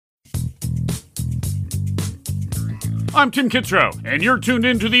I'm Tim Kitzrow, and you're tuned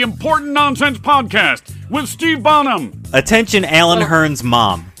in to the Important Nonsense Podcast with Steve Bonham. Attention, Alan Hearn's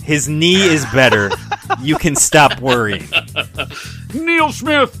mom. His knee is better. You can stop worrying. Neil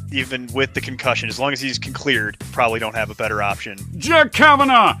Smith. Even with the concussion, as long as he's cleared, probably don't have a better option. Jack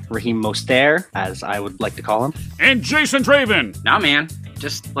Kavanaugh. Raheem Mostert, as I would like to call him. And Jason Traven. Nah, man.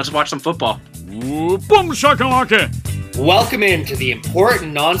 Let's watch some football. Ooh, boom shakalaka. Welcome into the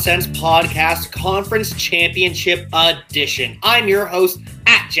Important Nonsense Podcast Conference Championship Edition. I'm your host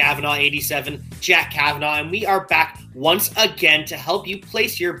at Javanaugh87, Jack Kavanaugh, and we are back once again to help you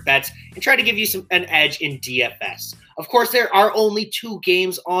place your bets and try to give you an edge in DFS. Of course, there are only 2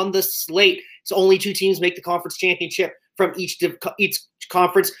 games on the slate, so only 2 teams make the conference championship from each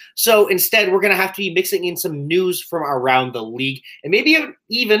conference. So instead, we're going to have to be mixing in some news from around the league and maybe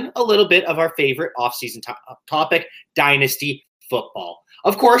even a little bit of our favorite offseason topic, Dynasty Football.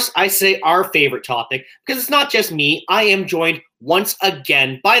 Of course, I say our favorite topic because it's not just me. I am joined once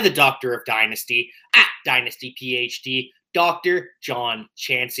again by the Doctor of Dynasty at Dynasty PhD, Dr. John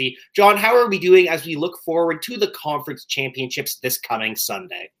Chansey. John, how are we doing as we look forward to the conference championships this coming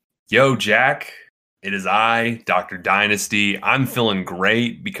Sunday? Yo, Jack. It is I, Dr. Dynasty. I'm feeling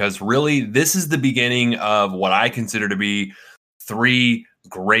great because really this is the beginning of what I consider to be 3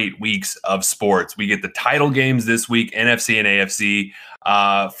 great weeks of sports. We get the title games this week, NFC and AFC.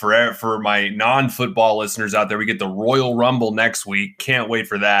 For my non-football listeners out there, we get the Royal Rumble next week. Can't wait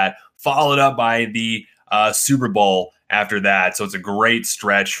for that. Followed up by the Super Bowl after that. So it's a great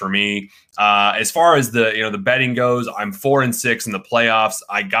stretch for me. As far as the betting goes, I'm 4-6 in the playoffs.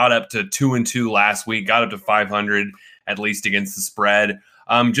 I got up to 2-2 last week, got up to 500 at least against the spread.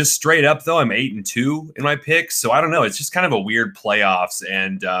 Just straight up though, I'm 8-2 in my picks. So I don't know. It's just kind of a weird playoffs.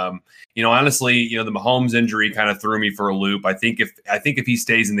 And, honestly, the Mahomes injury kind of threw me for a loop. I think if he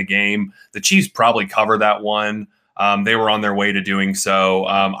stays in the game, the Chiefs probably cover that one. They were on their way to doing so.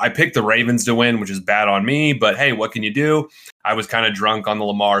 I picked the Ravens to win, which is bad on me, but hey, what can you do? I was kind of drunk on the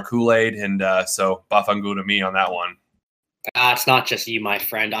Lamar Kool-Aid, and so bafangoo to me on that one. It's not just you, my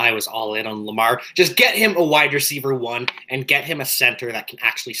friend. I was all in on Lamar. Just get him a wide receiver 1 and get him a center that can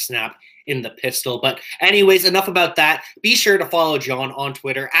actually snap in the pistol. But anyways, enough about that. Be sure to follow John on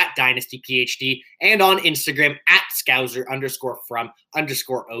Twitter at DynastyPhD and on Instagram at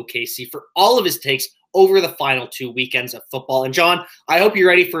Scouser_from_OKC for all of his takes over the final 2 weekends of football. And John, I hope you're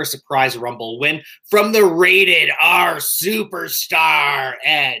ready for a surprise Rumble win from the Rated R superstar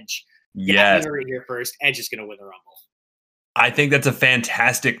Edge. Yes. You heard it here first. Edge is going to win the Rumble. I think that's a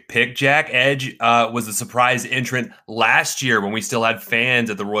fantastic pick, Jack. Edge was a surprise entrant last year when we still had fans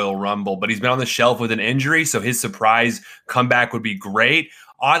at the Royal Rumble, but he's been on the shelf with an injury, so his surprise comeback would be great.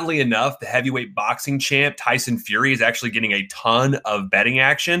 Oddly enough, the heavyweight boxing champ, Tyson Fury, is actually getting a ton of betting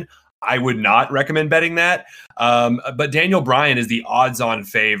action. I would not recommend betting that. But Daniel Bryan is the odds-on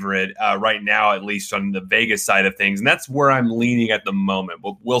favorite right now, at least on the Vegas side of things, and that's where I'm leaning at the moment.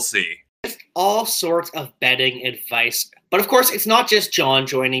 We'll see. All sorts of betting advice. But of course, it's not just John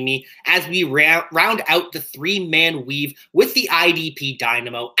joining me as we round out the 3-man weave with the IDP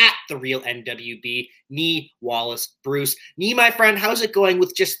Dynamo at the Real NWB, Nee, Wallace, Bruce. Nee, my friend, how's it going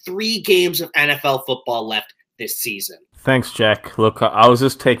with just 3 games of NFL football left this season? Thanks, Jack. Look, I was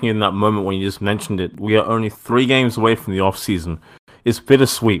just taking in that moment when you just mentioned it. We are only 3 games away from the off-season. It's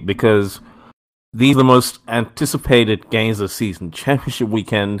bittersweet because these are the most anticipated games of the season. Championship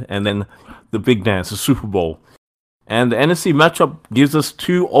weekend and then the big dance, the Super Bowl. And the NFC matchup gives us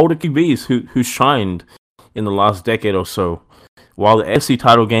 2 older QBs who shined in the last decade or so, while the NFC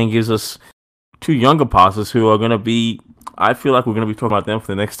title game gives us 2 younger passes who are going to be, I feel like we're going to be talking about them for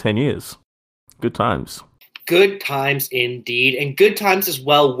the next 10 years. Good times. Good times indeed, and good times as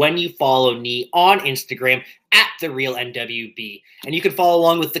well when you follow Nee on Instagram at The Real NWB. And you can follow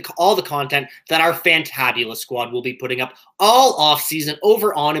along with all the content that our fantabulous squad will be putting up all off-season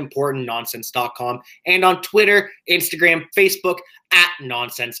over on ImportantNonsense.com and on Twitter, Instagram, Facebook at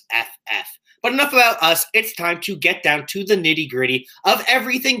NonsenseFF. But enough about us. It's time to get down to the nitty-gritty of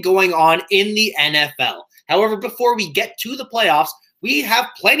everything going on in the NFL. However, before we get to the playoffs, we have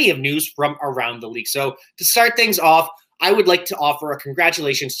plenty of news from around the league. So to start things off, I would like to offer a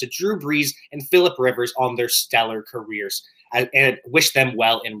congratulations to Drew Brees and Phillip Rivers on their stellar careers and wish them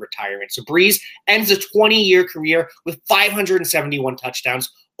well in retirement. So Brees ends a 20-year career with 571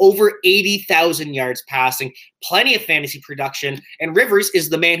 touchdowns, over 80,000 yards passing, plenty of fantasy production, and Rivers is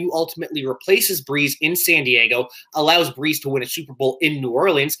the man who ultimately replaces Brees in San Diego, allows Brees to win a Super Bowl in New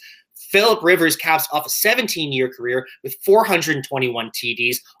Orleans. Phillip Rivers caps off a 17-year career with 421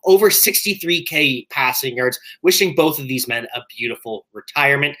 TDs, over 63K passing yards, wishing both of these men a beautiful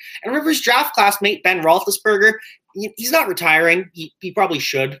retirement. And Rivers' draft classmate Ben Roethlisberger he's not retiring. He probably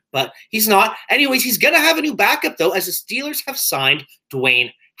should, but he's not. Anyways, he's going to have a new backup, though, as the Steelers have signed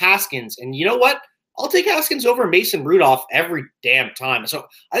Dwayne Haskins. And you know what? I'll take Haskins over Mason Rudolph every damn time. So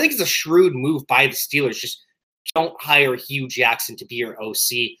I think it's a shrewd move by the Steelers. Just don't hire Hugh Jackson to be your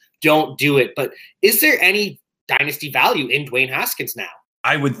OC. Don't do it. But is there any dynasty value in Dwayne Haskins now?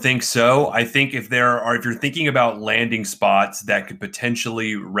 I would think so. I think if you're thinking about landing spots that could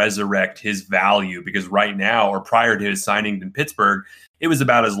potentially resurrect his value, because right now or prior to his signing in Pittsburgh, it was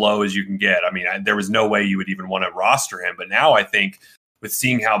about as low as you can get. I mean, there was no way you would even want to roster him. But now I think with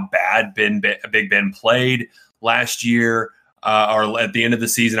seeing how bad Big Ben played last year, or at the end of the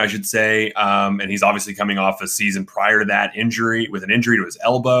season, I should say, and he's obviously coming off a season prior to that with an injury to his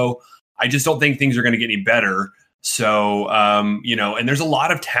elbow. I just don't think things are going to get any better. So, and there's a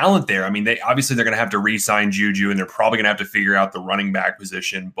lot of talent there. I mean, they're going to have to re-sign Juju, and they're probably going to have to figure out the running back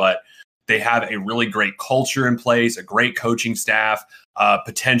position, but they have a really great culture in place, a great coaching staff,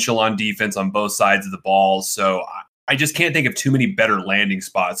 potential on defense on both sides of the ball. So I just can't think of too many better landing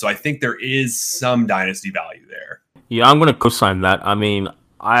spots. So I think there is some dynasty value there. Yeah, I'm going to co-sign that. I mean,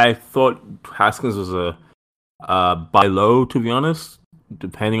 I thought Haskins was a buy low, to be honest,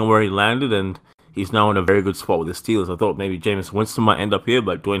 depending on where he landed, and he's now in a very good spot with the Steelers. I thought maybe Jameis Winston might end up here,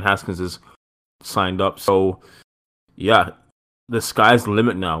 but Dwayne Haskins is signed up. So, yeah, the sky's the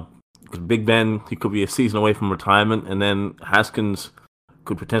limit now. Because Big Ben, he could be a season away from retirement, and then Haskins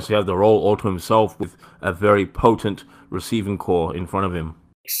could potentially have the role all to himself with a very potent receiving core in front of him.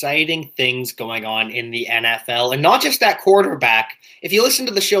 Exciting things going on in the NFL, and not just that quarterback. If you listened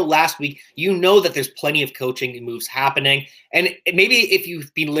to the show last week, you know that there's plenty of coaching moves happening. And maybe if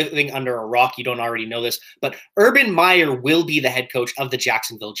you've been living under a rock, you don't already know this, but Urban Meyer will be the head coach of the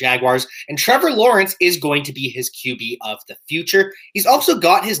Jacksonville Jaguars, and Trevor Lawrence is going to be his QB of the future. He's also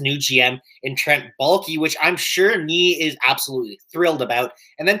got his new GM in Trent Baalke, which I'm sure Nee is absolutely thrilled about.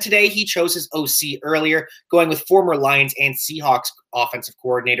 And then today he chose his OC earlier, going with former Lions and Seahawks offensive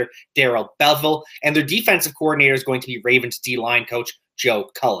coordinator Darrell Bevell, and their defensive coordinator is going to be Ravens D-line coach Joe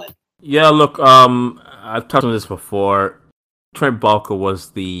Cullen. Yeah, look, I've touched on this before. Trent Baalke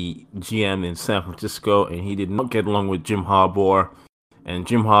was the GM in San Francisco, and he did not get along with Jim Harbaugh, and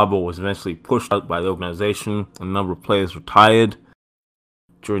Jim Harbaugh was eventually pushed out by the organization. A number of players retired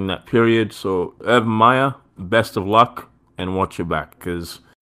during that period. So, Urban Meyer, best of luck, and watch your back, because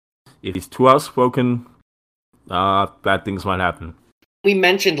if he's too outspoken, bad things might happen. We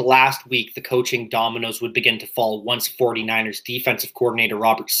mentioned last week the coaching dominoes would begin to fall once 49ers defensive coordinator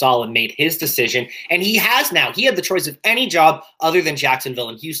Robert Saleh made his decision, and he has now. He had the choice of any job other than Jacksonville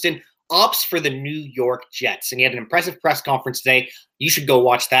and Houston, opts for the New York Jets, and he had an impressive press conference today. You should go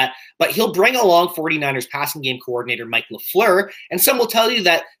watch that. But he'll bring along 49ers passing game coordinator Mike LaFleur, and some will tell you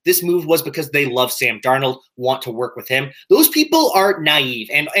that this move was because they love Sam Darnold, want to work with him. Those people are naive,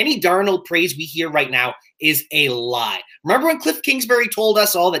 and any Darnold praise we hear right now is a lie. Remember when Cliff Kingsbury told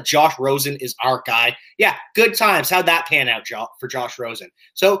us all that Josh Rosen is our guy? Yeah, good times. How'd that pan out for Josh Rosen?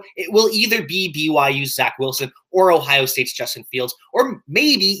 So it will either be BYU's Zach Wilson or Ohio State's Justin Fields, or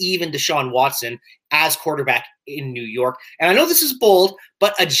maybe even Deshaun Watson as quarterback in New York. And I know this is bold,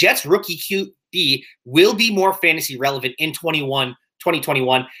 but a Jets rookie QB will be more fantasy relevant in 2021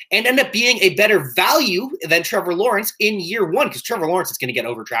 and end up being a better value than Trevor Lawrence in year one, because Trevor Lawrence is going to get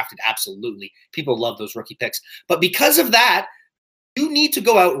overdrafted. Absolutely. People love those rookie picks. But because of that, you need to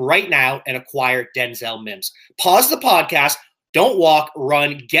go out right now and acquire Denzel Mims. Pause the podcast. Don't walk,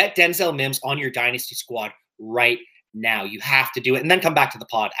 run. Get Denzel Mims on your dynasty squad right now. You have to do it, and then come back to the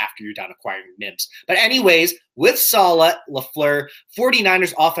pod after you're done acquiring Mims. But anyways, with Saleh, LaFleur,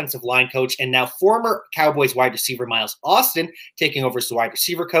 49ers offensive line coach, and now former Cowboys wide receiver Miles Austin taking over as the wide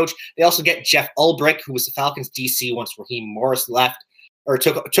receiver coach. They also get Jeff Ulbrich, who was the Falcons DC once Raheem Morris left or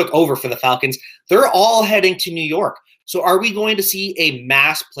took over for the Falcons. They're all heading to New York. So are we going to see a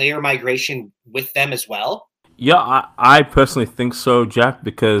mass player migration with them as well? Yeah, I personally think so, Jack,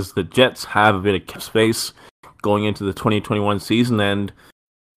 because the Jets have a bit of cap space going into the 2021 season, and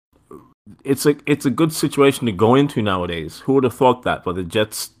it's a good situation to go into nowadays. Who would have thought that? But the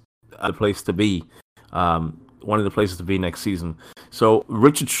Jets are the place to be, one of the places to be next season. So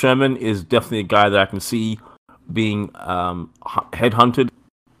Richard Sherman is definitely a guy that I can see being headhunted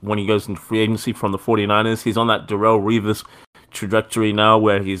when he goes into free agency from the 49ers. He's on that Darrelle Revis trajectory now,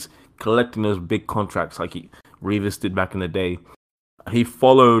 where he's collecting those big contracts like Revis did back in the day. He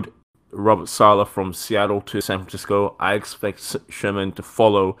followed Robert Saleh from Seattle to San Francisco. I expect Sherman to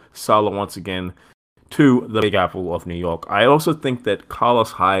follow Saleh once again to the Big Apple of New York. I also think that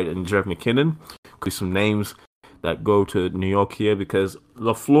Carlos Hyde and Jerick McKinnon could be some names that go to New York here because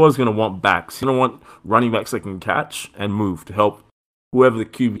LaFleur is going to want backs. He's going to want running backs that can catch and move to help whoever the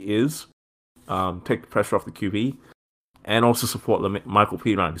QB is, take the pressure off the QB, and also support Michael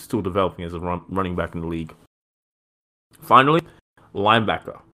Piedmont, who's still developing as a running back in the league. Finally,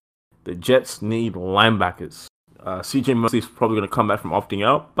 linebacker. The Jets need linebackers. CJ Mosley is probably going to come back from opting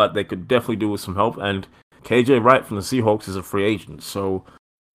out, but they could definitely do with some help. And KJ Wright from the Seahawks is a free agent. So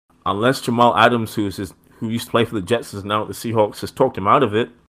unless Jamal Adams, who used to play for the Jets, is now at the Seahawks, has talked him out of it,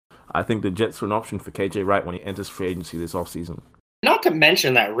 I think the Jets are an option for KJ Wright when he enters free agency this offseason. Not to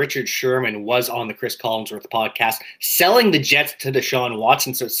mention that Richard Sherman was on the Chris Collinsworth podcast selling the Jets to Deshaun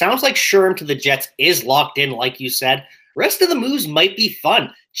Watson. So it sounds like Sherman to the Jets is locked in, like you said. Rest of the moves might be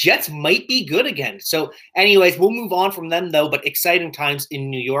fun. Jets might be good again. So anyways, we'll move on from them though, but exciting times in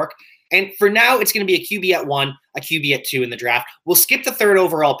New York. And for now, it's going to be a QB at 1, a QB at 2 in the draft. We'll skip the 3rd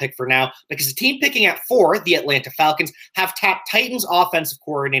overall pick for now because the team picking at 4, the Atlanta Falcons, have tapped Titans offensive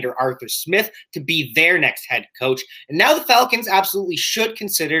coordinator Arthur Smith to be their next head coach. And now the Falcons absolutely should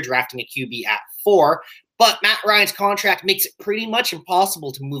consider drafting a QB at 4. But Matt Ryan's contract makes it pretty much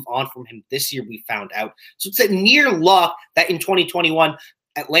impossible to move on from him this year, we found out. So it's a near lock that in 2021,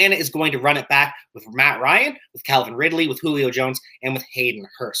 Atlanta is going to run it back with Matt Ryan, with Calvin Ridley, with Julio Jones, and with Hayden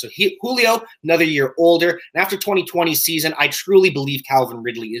Hurst. So Julio, another year older. And after 2020 season, I truly believe Calvin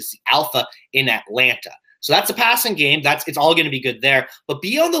Ridley is the alpha in Atlanta. So that's a passing game. It's all going to be good there. But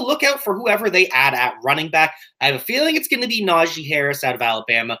be on the lookout for whoever they add at running back. I have a feeling it's going to be Najee Harris out of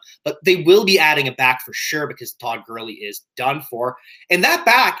Alabama, but they will be adding a back for sure because Todd Gurley is done for. And that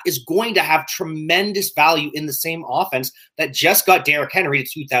back is going to have tremendous value in the same offense that just got Derrick Henry to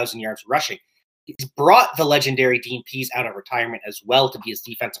 2,000 yards rushing. He's brought the legendary Dean Pease out of retirement as well to be his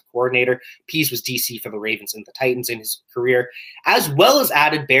defensive coordinator. Pease was DC for the Ravens and the Titans in his career, as well as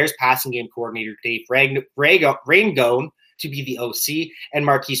added Bears passing game coordinator Dave Rangone to be the OC and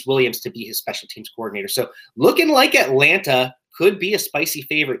Marquise Williams to be his special teams coordinator. So looking like Atlanta could be a spicy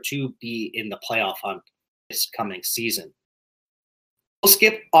favorite to be in the playoff hunt this coming season. We'll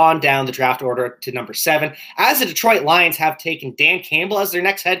skip on down the draft order to number 7, as the Detroit Lions have taken Dan Campbell as their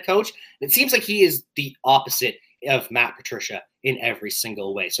next head coach. It seems like he is the opposite of Matt Patricia in every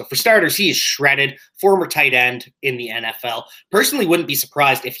single way. So for starters, he is shredded, former tight end in the NFL. Personally, wouldn't be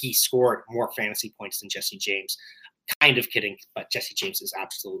surprised if he scored more fantasy points than Jesse James. Kind of kidding, but Jesse James is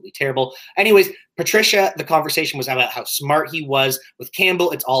absolutely terrible. Anyways, Patricia, the conversation was about how smart he was. With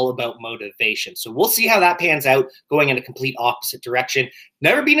Campbell, it's all about motivation. So we'll see how that pans out, going in a complete opposite direction.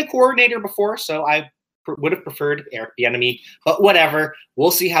 Never been a coordinator before, so I would have preferred Eric Bieniemy, but whatever.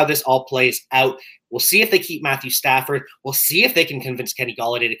 We'll see how this all plays out. We'll see if they keep Matthew Stafford. We'll see if they can convince Kenny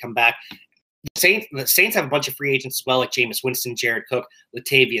Golladay to come back. The Saints have a bunch of free agents as well, like Jameis Winston, Jared Cook,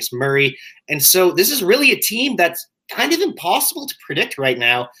 Latavius Murray. And so this is really a team that's kind of impossible to predict right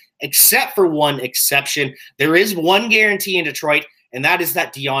now, except for one exception. There is one guarantee in Detroit, and that is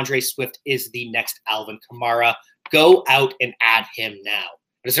that DeAndre Swift is the next Alvin Kamara. Go out and add him now.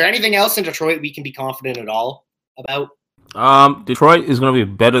 But is there anything else in Detroit we can be confident at all about? Detroit is going to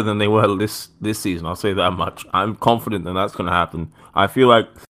be better than they were this season. I'll say that much. I'm confident that that's going to happen. I feel like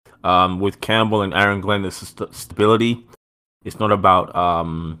with Campbell and Aaron Glenn, there's stability. It's not about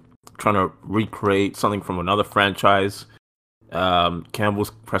trying to recreate something from another franchise.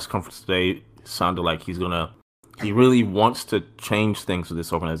 Campbell's press conference today sounded like he really wants to change things with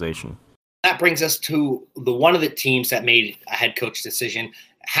this organization. That brings us to one of the teams that made a head coach decision.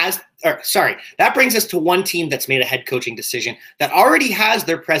 That brings us to one team that's made a head coaching decision that already has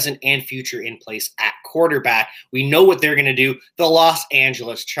their present and future in place at quarterback. We know what they're going to do. The Los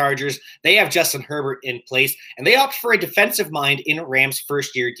Angeles Chargers, they have Justin Herbert in place, and they opt for a defensive mind in Rams'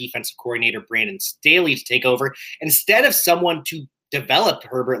 first-year defensive coordinator Brandon Staley to take over instead of someone to develop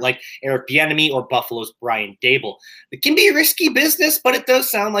Herbert like Eric Bieniemy or Buffalo's Brian Daboll. It can be a risky business, but it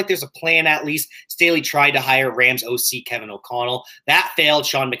does sound like there's a plan at least. Staley tried to hire Rams OC Kevin O'Connell. That failed.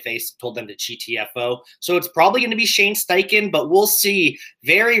 Sean McVay told them to GTFO. So it's probably going to be Shane Steichen, but we'll see.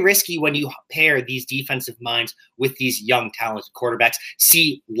 Very risky when you pair these defensive minds with these young, talented quarterbacks.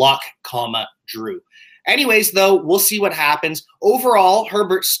 See Luck, Drew. Anyways, though, we'll see what happens. Overall,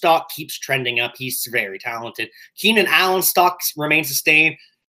 Herbert's stock keeps trending up. He's very talented. Keenan Allen's stock remains sustained.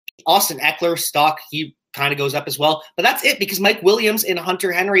 Austin Eckler's stock, he kind of goes up as well. But that's it because Mike Williams and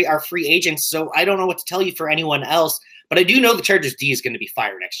Hunter Henry are free agents, so I don't know what to tell you for anyone else. But I do know the Chargers D is going to be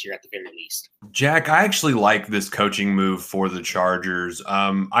fired next year at the very least. Jack, I actually like this coaching move for the Chargers.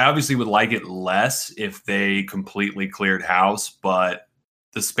 I obviously would like it less if they completely cleared house, but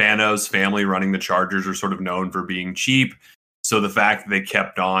the Spanos family running the Chargers are sort of known for being cheap. So the fact that they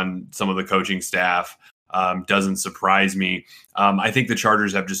kept on some of the coaching staff doesn't surprise me. I think the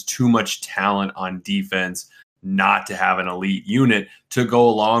Chargers have just too much talent on defense not to have an elite unit to go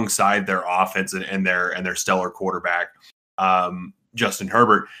alongside their offense and their stellar quarterback, Justin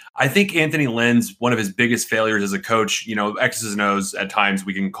Herbert. I think Anthony Lynn's one of his biggest failures as a coach, X's and O's at times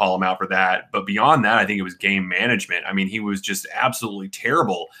we can call him out for that. But beyond that, I think it was game management. I mean, he was just absolutely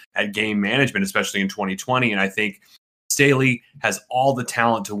terrible at game management, especially in 2020. And I think Staley has all the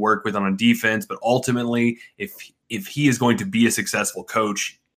talent to work with on a defense, but ultimately, if he is going to be a successful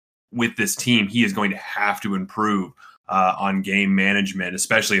coach with this team, he is going to have to improve on game management,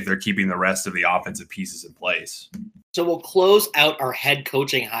 especially if they're keeping the rest of the offensive pieces in place. So we'll close out our head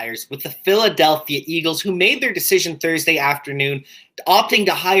coaching hires with the Philadelphia Eagles, who made their decision Thursday afternoon, opting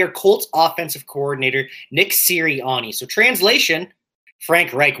to hire Colts offensive coordinator Nick Sirianni. So translation,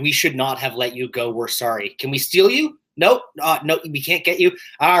 Frank Reich, we should not have let you go. We're sorry. Can we steal you? No, we can't get you.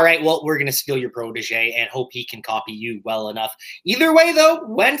 All right, well, we're going to steal your protege and hope he can copy you well enough. Either way, though,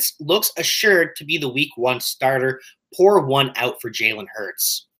 Wentz looks assured to be the week 1 starter. Pour one out for Jalen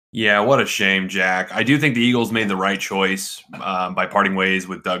Hurts. Yeah, what a shame, Jack. I do think the Eagles made the right choice by parting ways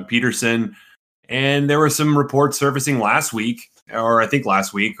with Doug Peterson. And there were some reports surfacing last week or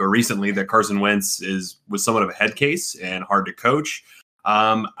recently, that Carson Wentz was somewhat of a head case and hard to coach.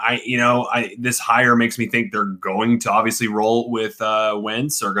 This hire makes me think they're going to obviously roll with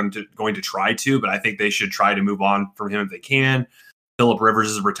Wentz, or going to try to, but I think they should try to move on from him if they can. Phillip Rivers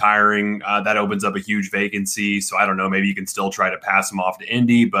is retiring. That opens up a huge vacancy. So I don't know, maybe you can still try to pass him off to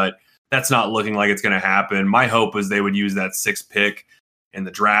Indy, but that's not looking like it's going to happen. My hope was they would use that 6th pick in the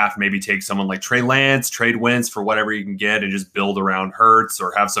draft, maybe take someone like Trey Lance, trade Wentz for whatever you can get, and just build around Hurts,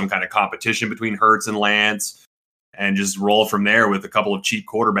 or have some kind of competition between Hurts and Lance, and just roll from there with a couple of cheap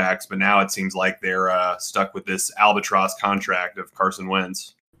quarterbacks. But now it seems like they're stuck with this albatross contract of Carson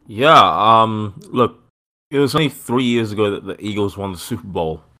Wentz. Yeah, look, it was only 3 years ago that the Eagles won the Super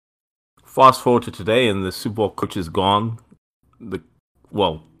Bowl. Fast forward to today, and the Super Bowl coach is gone. The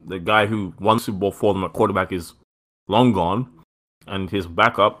guy who won the Super Bowl for them at quarterback is long gone, and his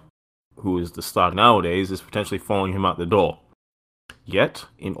backup, who is the star nowadays, is potentially following him out the door. Yet,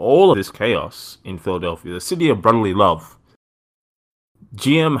 in all of this chaos in Philadelphia, the city of brotherly love,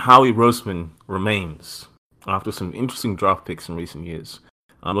 GM Howie Roseman remains after some interesting draft picks in recent years.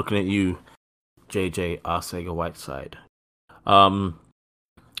 I'm looking at you, JJ Arcega-Whiteside.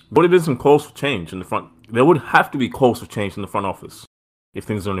 Would have been some calls for change in the front. There would have to be calls for change in the front office if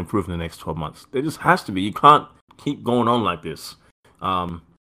things don't improve in the next 12 months. There just has to be. You can't keep going on like this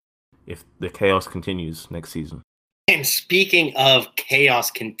if the chaos continues next season. And speaking of chaos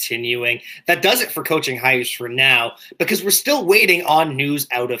continuing, that does it for coaching hires for now, because we're still waiting on news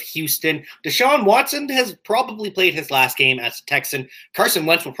out of Houston. Deshaun Watson has probably played his last game as a Texan. Carson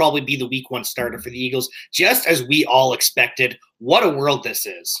Wentz will probably be the week 1 starter for the Eagles, just as we all expected. What a world this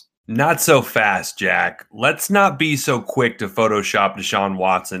is. Not so fast, Jack. Let's not be so quick to Photoshop Deshaun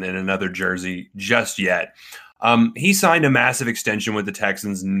Watson in another jersey just yet. He signed a massive extension with the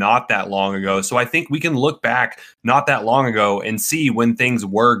Texans not that long ago. So I think we can look back not that long ago and see when things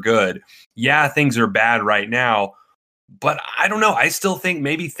were good. Yeah, things are bad right now, but I don't know. I still think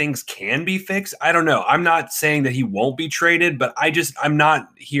maybe things can be fixed. I don't know. I'm not saying that he won't be traded, but I'm not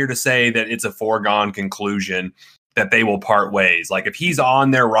here to say that it's a foregone conclusion that they will part ways. Like if he's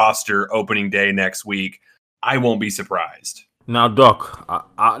on their roster opening day next week, I won't be surprised. Now, Doc,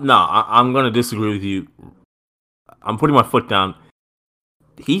 I'm going to disagree with you. I'm putting my foot down.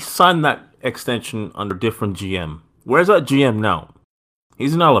 He signed that extension under different GM. Where's that GM now?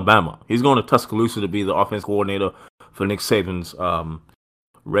 He's in Alabama. He's going to Tuscaloosa to be the offense coordinator for Nick Saban's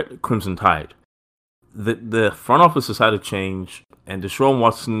Crimson Tide. The front office has had to change, and Deshaun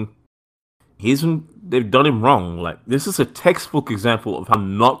Watson, they've done him wrong. Like, this is a textbook example of how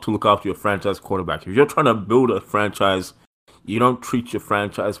not to look after your franchise quarterback. If you're trying to build a franchise, you don't treat your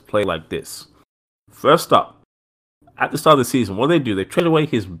franchise play like this. First up, at the start of the season, what did they do? They traded away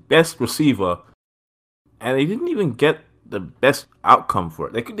his best receiver, and they didn't even get the best outcome for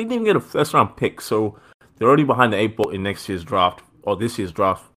it. They didn't even get a first-round pick, so they're already behind the 8 ball in next year's draft, or this year's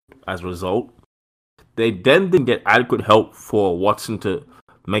draft as a result. They then didn't get adequate help for Watson to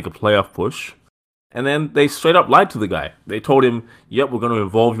make a playoff push, and then they straight up lied to the guy. They told him, yep, we're going to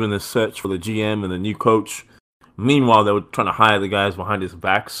involve you in the search for the GM and the new coach. Meanwhile, they were trying to hire the guys behind his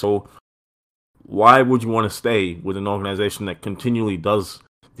back, so why would you want to stay with an organization that continually does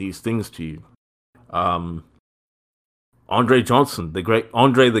these things to you? Andre Johnson,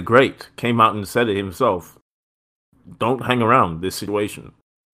 Andre the Great, came out and said it himself. Don't hang around this situation.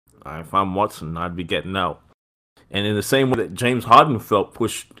 If I'm Watson, I'd be getting out. And in the same way that James Harden felt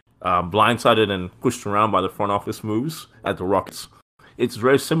pushed blindsided and pushed around by the front office moves at the Rockets. It's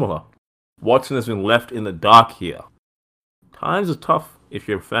very similar. Watson has been left in the dark here. Times are tough if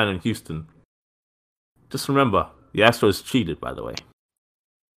you're a fan in Houston. Just remember, the Astros cheated, by the way.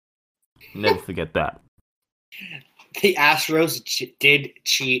 Never forget that. The Astros did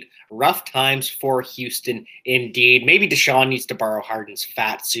cheat. Rough times for Houston, indeed. Maybe Deshaun needs to borrow Harden's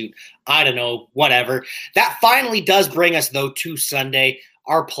fat suit. I don't know, whatever. That finally does bring us, though, to Sunday,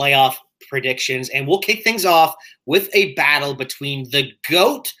 our playoff predictions. And we'll kick things off with a battle between the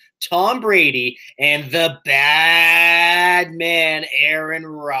GOAT, Tom Brady, and the bad man, Aaron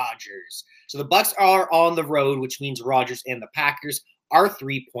Rodgers. So the Bucs are on the road, which means Rodgers and the Packers are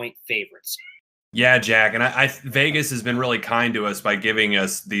 3-point favorites. Yeah, Jack, and Vegas has been really kind to us by giving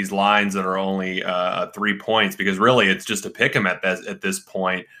us these lines that are only 3 points, because really it's just a pick 'em at this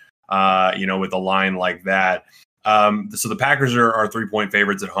point, with a line like that. So the Packers are 3-point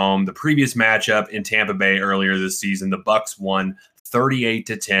favorites at home. The previous matchup in Tampa Bay earlier this season, the Bucs won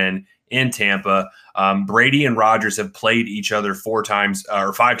 38-10 in Tampa. Brady and Rodgers have played each other 5 times,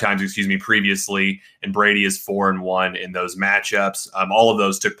 previously, and Brady is 4-1 in those matchups. All of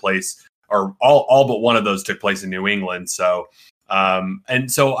those took place, or all but one of those took place in New England. So I'm going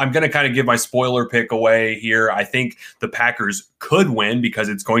to kind of give my spoiler pick away here. I think the Packers could win because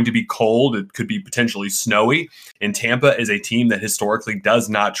it's going to be cold. It could be potentially snowy. And Tampa is a team that historically does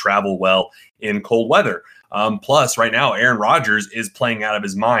not travel well in cold weather. Plus, right now, Aaron Rodgers is playing out of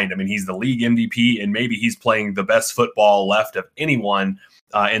his mind. I mean, he's the league MVP, and maybe he's playing the best football left of anyone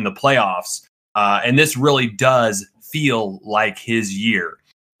in the playoffs. And this really does feel like his year.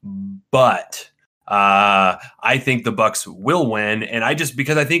 But I think the Bucs will win, and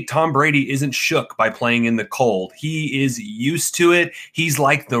because I think Tom Brady isn't shook by playing in the cold. He is used to it. He's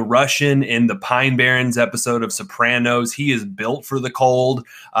like the Russian in the Pine Barrens episode of Sopranos. He is built for the cold,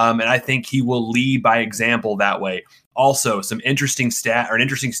 and I think he will lead by example that way. Also, an interesting stat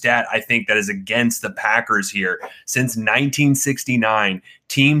I think that is against the Packers here. Since 1969,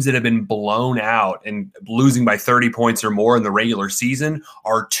 teams that have been blown out and losing by 30 points or more in the regular season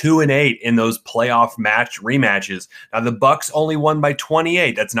are 2-8 in those playoff rematches. Now, the Bucs only won by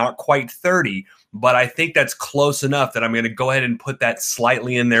 28. That's not quite 30, but I think that's close enough that I'm going to go ahead and put that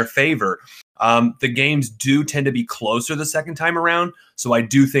slightly in their favor. The games do tend to be closer the second time around, so I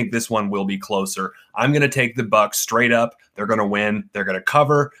do think this one will be closer. I'm going to take the Bucs straight up. They're going to win. They're going to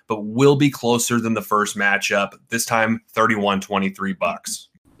cover, but will be closer than the first matchup. This time, 31-23 Bucs.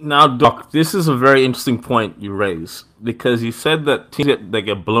 Now, Doc, this is a very interesting point you raise, because you said that teams that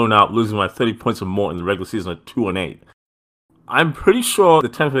get blown out, losing by 30 points or more in the regular season, are 2-8. I'm pretty sure the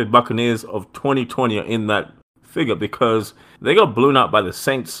Tampa Bay Buccaneers of 2020 are in that figure, because they got blown out by the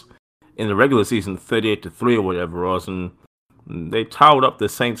Saints in the regular season, 38-3 or whatever it was, and they towed up the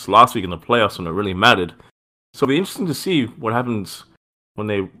Saints last week in the playoffs when it really mattered. So it'll be interesting to see what happens when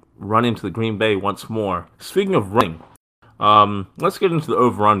they run into the Green Bay once more. Speaking of running, let's get into the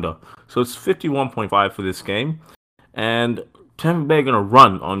over-under. So it's 51.5 for this game, and Tampa Bay are going to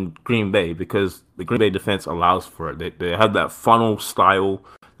run on Green Bay because the Green Bay defense allows for it. They have that funnel style.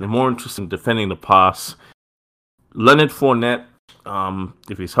 They're more interested in defending the pass. Leonard Fournette,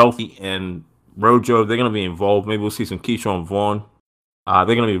 if he's healthy, and Rojo, they're going to be involved. Maybe we'll see some Keyshawn Vaughn. They're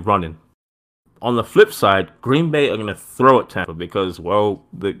going to be running. On the flip side, Green Bay are going to throw at Tampa because, well,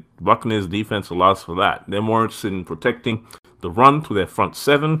 the Buccaneers defense allows for that. They're more interested in protecting the run to their front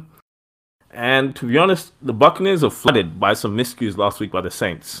seven. And to be honest, the Buccaneers are flooded by some miscues last week by the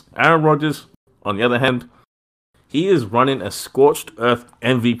Saints. Aaron Rodgers, on the other hand, he is running a scorched earth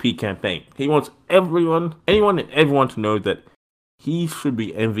MVP campaign. He wants anyone and everyone to know that he should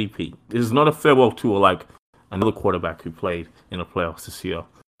be MVP. This is not a farewell tour like another quarterback who played in the playoffs this year.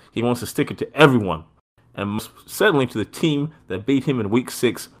 He wants to stick it to everyone, and most certainly to the team that beat him in Week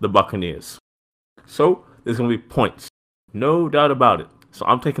 6, the Buccaneers. So, there's going to be points. No doubt about it. So,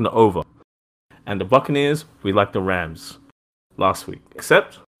 I'm taking the over. And the Buccaneers, we like the Rams last week.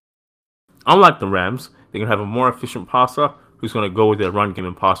 Except, unlike the Rams, they're going to have a more efficient passer who's going to go with their run game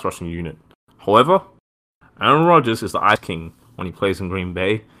and pass rushing unit. However, Aaron Rodgers is the Ice King when he plays in Green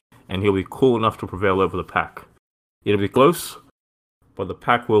Bay, and he'll be cool enough to prevail over the Pack. It'll be close, but the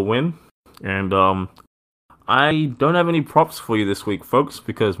Pack will win. And I don't have any props for you this week, folks,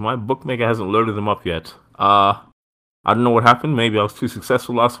 because my bookmaker hasn't loaded them up yet. I don't know what happened. Maybe I was too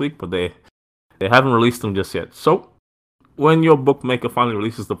successful last week, but they haven't released them just yet. So, when your bookmaker finally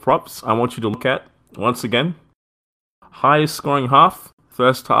releases the props, I want you to look at, once again, highest scoring half,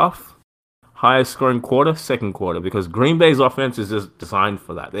 first half, highest scoring quarter, second quarter, because Green Bay's offense is just designed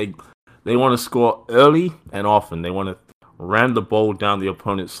for that. They want to score early and often. They want to ran the ball down the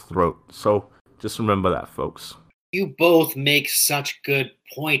opponent's throat. So just remember that, folks. You both make such good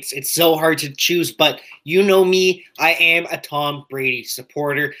points. It's so hard to choose, but you know me, I am a Tom Brady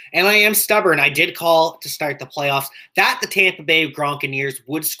supporter, and I am stubborn. I did call to start the playoffs that the Tampa Bay Gronkaneers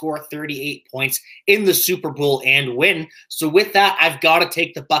would score 38 points in the Super Bowl and win. So with that, I've got to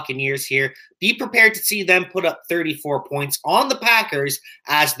take the Buccaneers here. Be prepared to see them put up 34 points on the Packers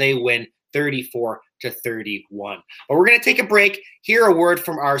as they win 34-31. But we're going to take a break, hear a word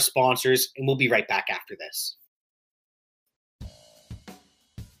from our sponsors, and we'll be right back after this.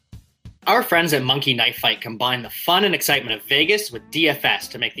 Our friends at Monkey Knife Fight combine the fun and excitement of Vegas with DFS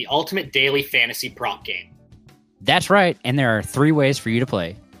to make the ultimate daily fantasy prop game. That's right, and there are 3 ways for you to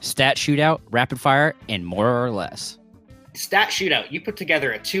play: Stat Shootout, Rapid Fire, and More or Less. Stat Shootout, you put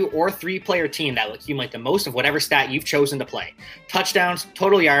together a 2 or 3 player team that will accumulate the most of whatever stat you've chosen to play: touchdowns,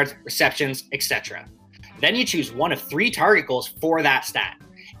 total yards, receptions, etc. Then you choose one of 3 target goals for that stat.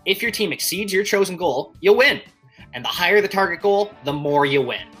 If your team exceeds your chosen goal, you'll win. And the higher the target goal, the more you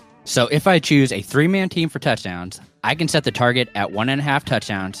win. So if I choose a 3-man team for touchdowns, I can set the target at 1.5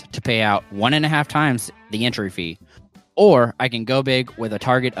 touchdowns to pay out 1.5 times the entry fee. Or I can go big with a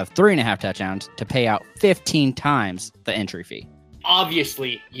target of 3.5 touchdowns to pay out 15 times the entry fee.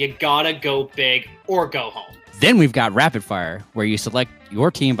 Obviously, you gotta go big or go home. Then we've got Rapid Fire, where you select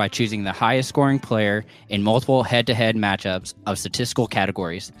your team by choosing the highest scoring player in multiple head-to-head matchups of statistical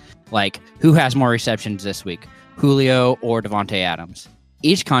categories, like who has more receptions this week, Julio or Devontae Adams.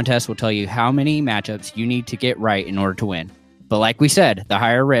 Each contest will tell you how many matchups you need to get right in order to win. But like we said, the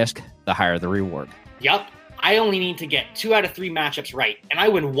higher risk, the higher the reward. Yup, I only need to get 2 out of 3 matchups right, and I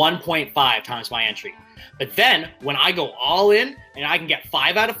win 1.5 times my entry. But then, when I go all in, and I can get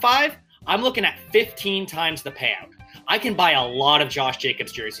 5 out of 5, I'm looking at 15 times the payout. I can buy a lot of Josh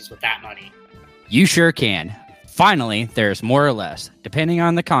Jacobs jerseys with that money. You sure can. Finally, there's More or Less. Depending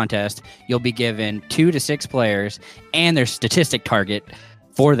on the contest, you'll be given 2 to 6 players and their statistic target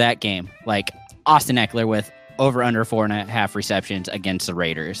for that game, like Austin Eckler with over under 4.5 receptions against the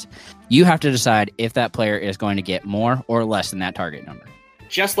Raiders. You have to decide if that player is going to get more or less than that target number.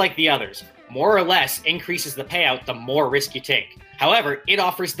 Just like the others, More or Less increases the payout the more risk you take. However, it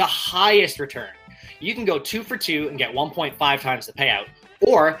offers the highest return. You can go 2 for 2 and get 1.5 times the payout,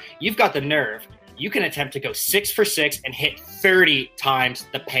 or you've got the nerve. You can attempt to go 6 for 6 and hit 30 times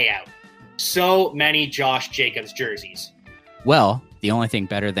the payout. So many Josh Jacobs jerseys. Well, the only thing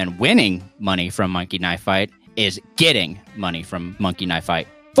better than winning money from Monkey Knife Fight is getting money from Monkey Knife Fight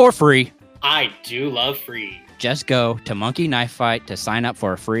for free. I do love free. Just go to Monkey Knife Fight to sign up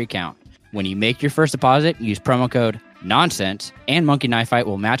for a free account. When you make your first deposit, use promo code NONSENSE, and Monkey Knife Fight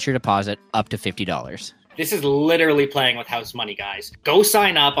will match your deposit up to $50. This is literally playing with house money, guys. Go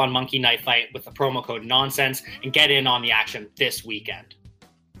sign up on Monkey Knife Fight with the promo code NONSENSE and get in on the action this weekend.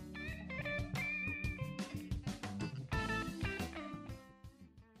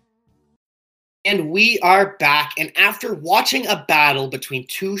 And we are back, and after watching a battle between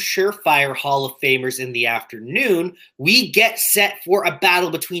 2 surefire Hall of Famers in the afternoon, we get set for a battle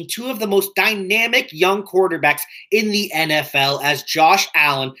between 2 of the most dynamic young quarterbacks in the NFL as Josh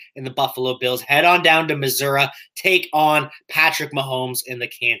Allen and the Buffalo Bills head on down to Missouri, take on Patrick Mahomes and the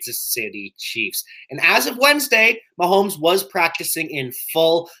Kansas City Chiefs. And as of Wednesday, Mahomes was practicing in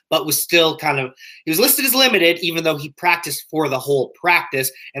full, but was still he was listed as limited, even though he practiced for the whole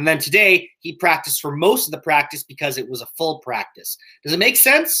practice. And then today, he practiced for most of the practice because it was a full practice. Does it make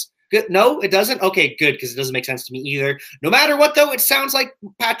sense? Good. No, it doesn't? Okay, good, because it doesn't make sense to me either. No matter what, though, it sounds like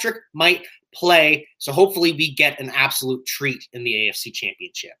Patrick might play, so hopefully we get an absolute treat in the AFC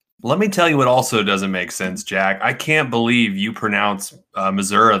Championship. Let me tell you what also doesn't make sense, Jack. I can't believe you pronounce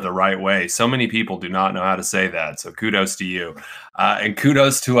Missouri the right way. So many people do not know how to say that. So kudos to you. And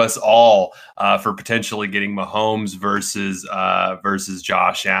kudos to us all for potentially getting Mahomes versus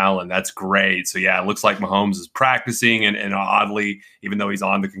Josh Allen. That's great. So, yeah, it looks like Mahomes is practicing. And oddly, even though he's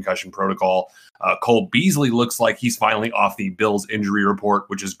on the concussion protocol, Cole Beasley looks like he's finally off the Bills injury report,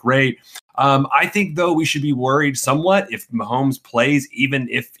 which is great. I think, though, we should be worried somewhat if Mahomes plays, even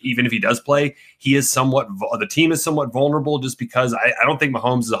if he does play, the team is somewhat vulnerable just because I don't think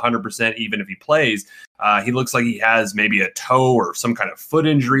Mahomes is 100% even if he plays. He looks like he has maybe a toe or some kind of foot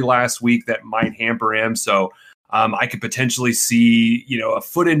injury last week that might hamper him. So I could potentially see, a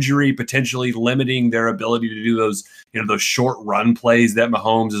foot injury potentially limiting their ability to do those short run plays that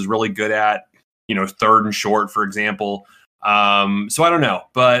Mahomes is really good at, 3rd and short, for example. So I don't know,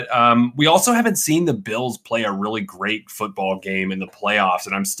 but we also haven't seen the Bills play a really great football game in the playoffs,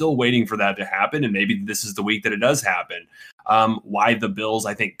 and I'm still waiting for that to happen, and maybe this is the week that it does happen. Why the Bills,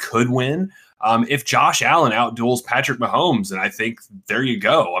 I think, could win. if Josh Allen outduels Patrick Mahomes. And I think there you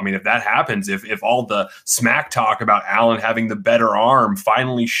go. I mean, if that happens, if all the smack talk about Allen having the better arm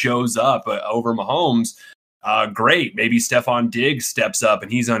finally shows up over Mahomes, great. Maybe Stephon Diggs steps up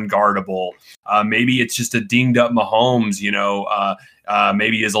and he's unguardable. Maybe it's just a dinged up Mahomes,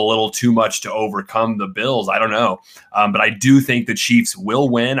 maybe is a little too much to overcome the Bills. I don't know. But I do think the Chiefs will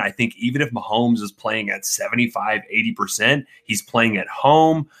win. I think even if Mahomes is playing at 75, 80%, he's playing at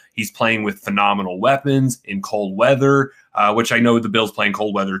home. He's playing with phenomenal weapons in cold weather, which I know the Bills play in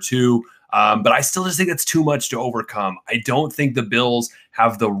cold weather too. But I still just think it's too much to overcome. I don't think the Bills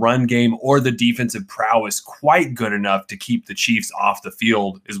have the run game or the defensive prowess quite good enough to keep the Chiefs off the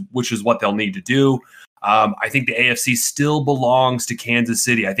field, which is what they'll need to do. I think the AFC still belongs to Kansas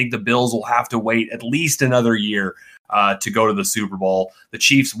City. I think the Bills will have to wait at least another year to go to the Super Bowl. The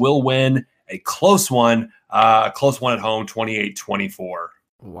Chiefs will win a close one at home, 28-24.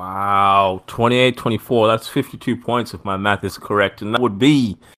 Wow, 28-24. That's 52 points if my math is correct. And that would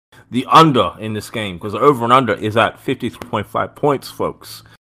be the under in this game, because the over and under is at 53.5 points, folks.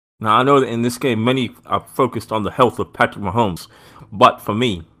 Now, I know that in this game, many are focused on the health of Patrick Mahomes. But for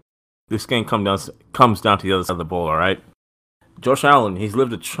me, this game comes down to the other side of the ball, all right? Josh Allen, he's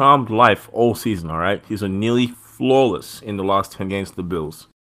lived a charmed life all season, all right? He's nearly flawless in the last 10 games of the Bills.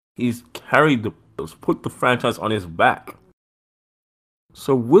 He's carried the Bills, put the franchise on his back.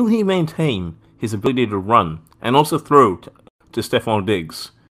 So will he maintain his ability to run and also throw to Stephon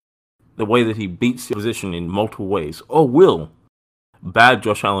Diggs the way that he beats the opposition in multiple ways? Or will bad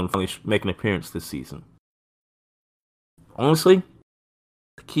Josh Allen finally make an appearance this season? Honestly,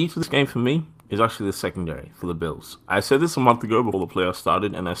 the key to this game for me is actually the secondary for the Bills. I said this a month ago before the playoffs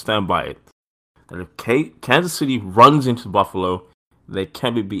started, and I stand by it. That if Kansas City runs into Buffalo, they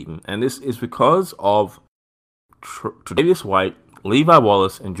can be beaten. And this is because of Tre'Davious White, Levi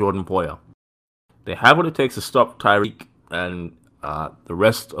Wallace, and Jordan Poyer. They have what it takes to stop Tyreek and the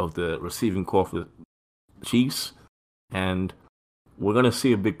rest of the receiving core for the Chiefs. And we're going to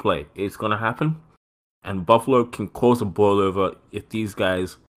see a big play. It's going to happen. And Buffalo can cause a boilover if these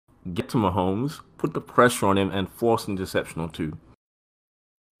guys get to Mahomes, put the pressure on him, and force an interception or two.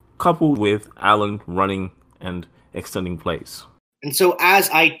 Coupled with Allen running and extending plays. And so, as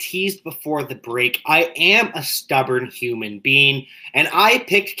I teased before the break, I am a stubborn human being, and I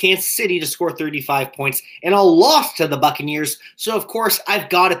picked Kansas City to score 35 points in a loss to the Buccaneers. So, of course, I've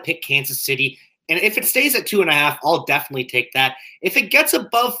got to pick Kansas City. And if it stays at 2.5, I'll definitely take that. If it gets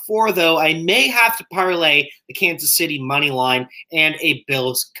above 4, though, I may have to parlay the Kansas City money line and a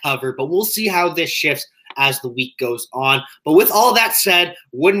Bills cover. But we'll see how this shifts as the week goes on. But with all that said,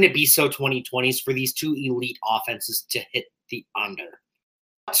 wouldn't it be so 2020s for these two elite offenses to hit the under?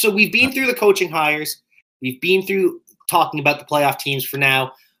 So we've been through the coaching hires. We've been through talking about the playoff teams for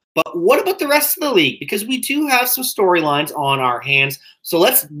now. But what about the rest of the league? Because we do have some storylines on our hands. So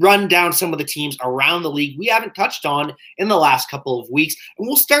let's run down some of the teams around the league we haven't touched on in the last couple of weeks. And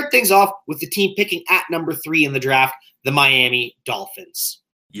we'll start things off with the team picking at number 3 in the draft, the Miami Dolphins.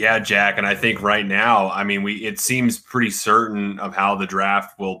 Yeah, Jack, and I think right now, I mean, it seems pretty certain of how the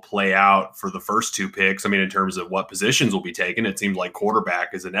draft will play out for the first 2 picks. I mean, in terms of what positions will be taken, it seems like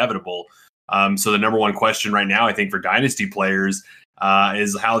quarterback is inevitable. So the number one question right now, I think, for dynasty players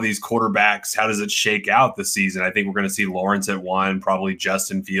is how these quarterbacks, how does it shake out this season? I think we're going to see Lawrence at 1, probably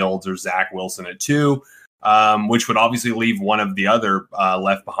Justin Fields or Zach Wilson at 2, which would obviously leave one of the other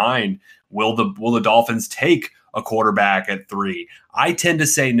left behind. Will the Dolphins take a quarterback at 3? I tend to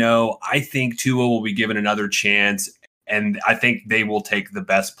say no. I think Tua will be given another chance, and I think they will take the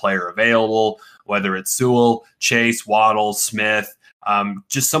best player available, whether it's Sewell, Chase, Waddle, Smith,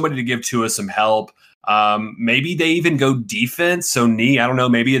 just somebody to give Tua some help. Maybe they even go defense. So I don't know,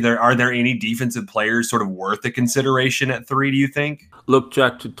 maybe are there any defensive players sort of worth the consideration at 3, do you think? Look,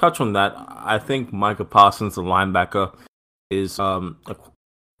 Jack, to touch on that, I think Micah Parsons, the linebacker, is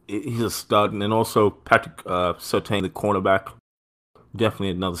he's a stud. And then also Patrick Surtain, the cornerback, definitely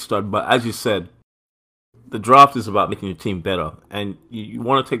another stud. But as you said, the draft is about making your team better. And you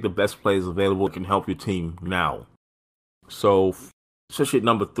want to take the best players available that can help your team now. So, especially at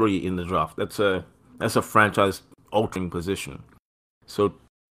number 3 in the draft, that's a franchise-altering position. So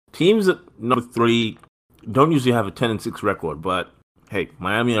teams at number 3 don't usually have a 10-6 record, but hey,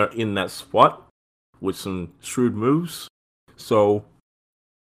 Miami are in that spot with some shrewd moves. So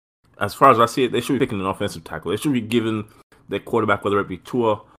as far as I see it, they should be picking an offensive tackle. They should be giving their quarterback, whether it be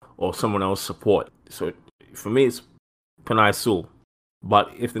Tua or someone else, support. So for me, it's Penei Sewell.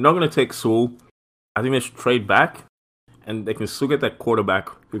 But if they're not going to take Sewell, I think they should trade back, and they can still get that quarterback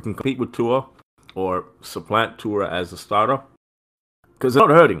who can compete with Tua or supplant Tua as a starter. Because they're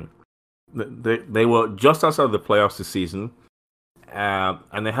not hurting. They were just outside the playoffs this season,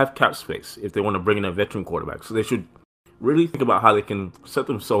 and they have cap space if they want to bring in a veteran quarterback. So they should really think about how they can set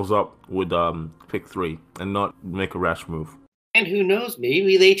themselves up with pick 3 and not make a rash move. And who knows,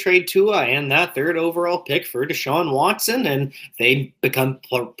 maybe they trade Tua and that 3rd overall pick for Deshaun Watson and they become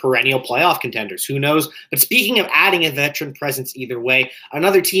perennial playoff contenders. Who knows? But speaking of adding a veteran presence either way,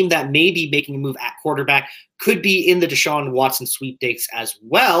 another team that may be making a move at quarterback could be in the Deshaun Watson sweepstakes as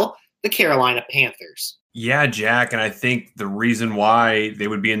well, the Carolina Panthers. Yeah, Jack, and I think the reason why they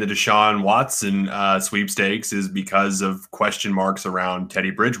would be in the Deshaun Watson sweepstakes is because of question marks around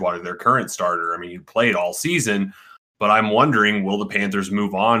Teddy Bridgewater, their current starter. I mean, he played all season, but I'm wondering, will the Panthers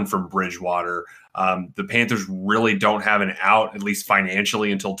move on from Bridgewater? The Panthers really don't have an out, at least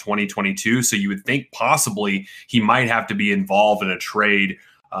financially, until 2022. So you would think possibly he might have to be involved in a trade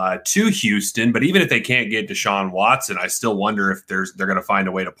to Houston. But even if they can't get Deshaun Watson, I still wonder if they're going to find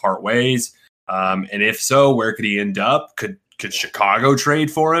a way to part ways. And if so, where could he end up? Could Chicago trade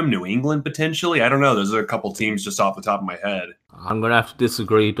for him? New England potentially? I don't know. Those are a couple teams just off the top of my head. I'm going to have to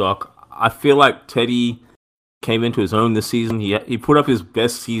disagree, Doc. I feel like Teddy came into his own this season. He put up his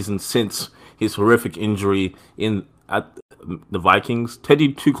best season since his horrific injury at the Vikings.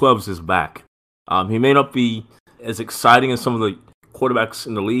 Teddy Two Clubs is back. He may not be as exciting as some of the quarterbacks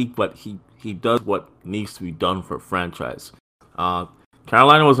in the league, but he does what needs to be done for a franchise.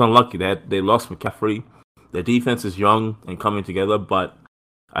 Carolina was unlucky that they lost McCaffrey. Their defense is young and coming together, but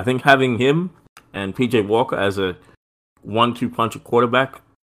I think having him and PJ Walker as a 1-2 punch at quarterback,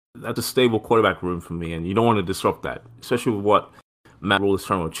 that's a stable quarterback room for me, and you don't want to disrupt that, especially with what Matt Rule is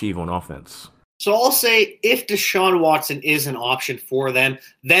trying to achieve on offense. So I'll say if Deshaun Watson is an option for them,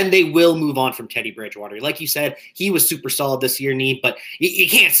 then they will move on from Teddy Bridgewater. Like you said, he was super solid this year, but you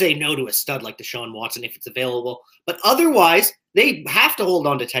can't say no to a stud like Deshaun Watson if it's available. But otherwise, they have to hold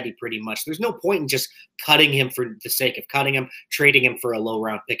on to Teddy pretty much. There's no point in just cutting him for the sake of cutting him, trading him for a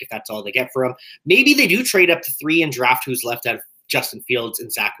low-round pick if that's all they get for him. Maybe they do trade up to 3 and draft who's left out of Justin Fields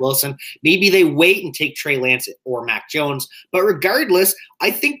and Zach Wilson. Maybe they wait and take Trey Lance or Mac Jones. But regardless, I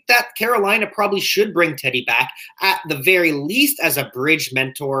think that Carolina probably should bring Teddy back at the very least as a bridge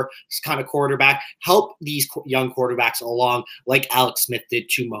mentor kind of quarterback, help these young quarterbacks along like Alex Smith did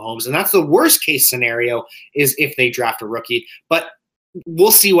to Mahomes. And that's the worst case scenario is if they draft a rookie. But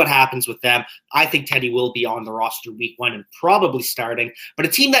we'll see what happens with them. I think Teddy will be on the roster week 1 and probably starting. But a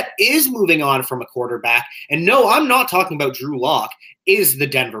team that is moving on from a quarterback, and no, I'm not talking about Drew Lock, is the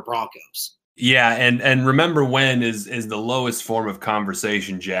Denver Broncos. Yeah, and remember when is the lowest form of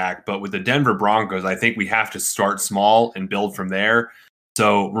conversation, Jack. But with the Denver Broncos, I think we have to start small and build from there.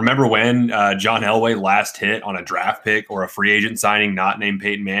 So remember when John Elway last hit on a draft pick or a free agent signing not named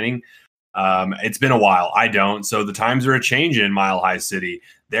Peyton Manning? It's been a while. I don't. So the times are a-changing in Mile High City.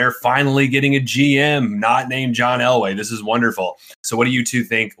 They're finally getting a GM not named John Elway. This is wonderful. So what do you two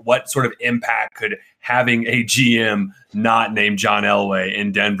think? What sort of impact could having a GM not named John Elway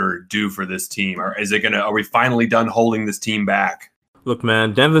in Denver do for this team? Or are we finally done holding this team back? Look,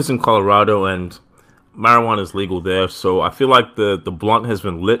 man, Denver's in Colorado and marijuana is legal there. So I feel like the blunt has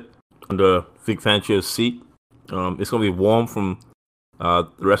been lit under Vic Fangio's seat. It's going to be warm from the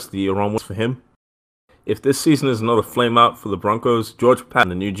rest of the year onwards for him. If this season is another flame out for the Broncos, George Patton,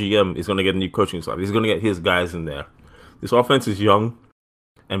 the new GM, is going to get a new coaching staff. He's going to get his guys in there. This offense is young,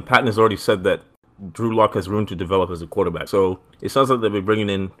 and Patton has already said that Drew Lock has room to develop as a quarterback. So it sounds like they'll be bringing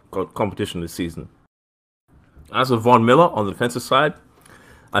in competition this season. As for Von Miller on the defensive side,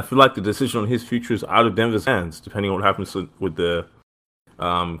 I feel like the decision on his future is out of Denver's hands, depending on what happens with the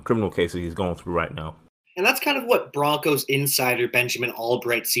criminal case that he's going through right now. And that's kind of what Broncos insider Benjamin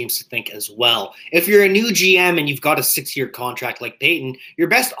Albright seems to think as well. If you're a new GM and you've got a 6-year contract like Peyton, your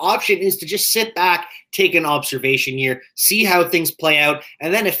best option is to just sit back, take an observation year, see how things play out,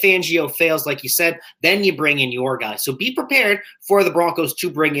 and then if Fangio fails, like you said, then you bring in your guy. So be prepared for the Broncos to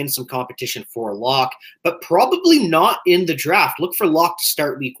bring in some competition for Locke, but probably not in the draft. Look for Locke to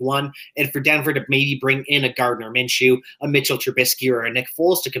start week 1 and for Denver to maybe bring in a Gardner Minshew, a Mitchell Trubisky, or a Nick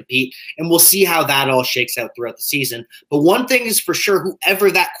Foles to compete, and we'll see how that all shakes out throughout the season. But one thing is for sure,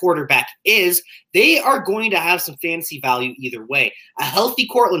 whoever that quarterback is, they are going to have some fantasy value either way. A healthy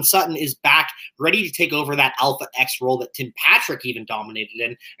Courtland Sutton is back, ready to take over that Alpha X role that Tim Patrick even dominated in.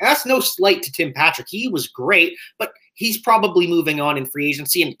 And that's no slight to Tim Patrick. He was great, but he's probably moving on in free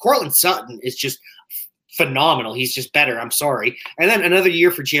agency. And Courtland Sutton is just phenomenal. He's just better. I'm sorry. And then another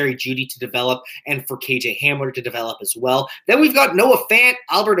year for Jerry Jeudy to develop and for KJ Hamler to develop as well. Then we've got Noah Fant,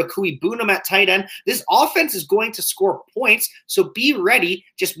 Albert Okui-Bunam at tight end. This offense is going to score points, so be ready.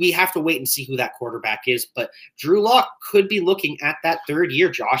 Just we have to wait and see who that quarterback is. But Drew Lock could be looking at that third-year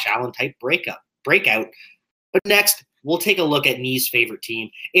Josh Allen type breakout. But next, we'll take a look at Knee's favorite team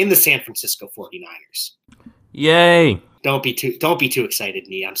in the San Francisco 49ers. Yay! Don't be too excited,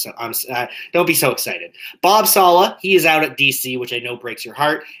 Nee. Don't be so excited. Bob Saleh, he is out at DC, which I know breaks your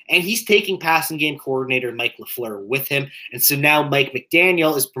heart, and he's taking passing game coordinator Mike LaFleur with him. And so now Mike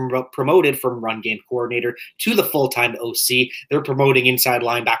McDaniel is promoted from run game coordinator to the full-time OC. They're promoting inside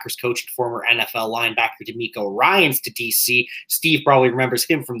linebackers coach and former NFL linebacker DeMeco Ryans to DC. Steve probably remembers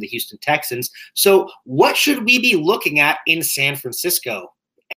him from the Houston Texans. So what should we be looking at in San Francisco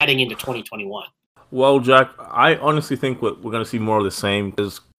heading into 2021? Well, Jack, I honestly think we're going to see more of the same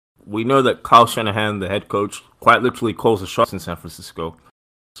because we know that Kyle Shanahan, the head coach, quite literally calls the shots in San Francisco.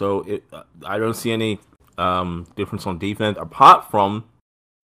 So I don't see any difference on defense apart from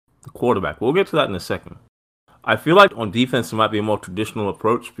the quarterback. We'll get to that in a second. I feel like on defense it might be a more traditional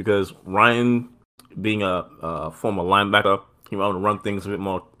approach because Ryan, being a former linebacker, he might want to run things a bit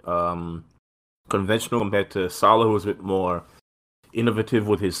more conventional compared to Saleh, who was a bit more innovative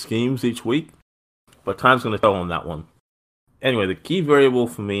with his schemes each week. But time's going to tell on that one. Anyway, the key variable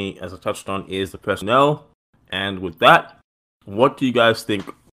for me, as I touched on, is the personnel. And with that, what do you guys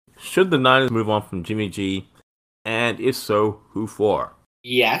think? Should the Niners move on from Jimmy G? And if so, who for?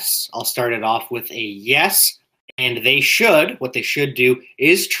 Yes. I'll start it off with a yes. And they should. What they should do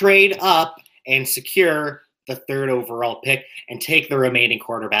is trade up and secure the third overall pick and take the remaining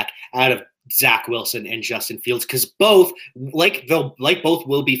quarterback out of Zach Wilson and Justin Fields, because both, both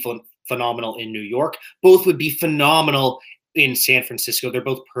will be phenomenal in New York. Both would be phenomenal in San Francisco. They're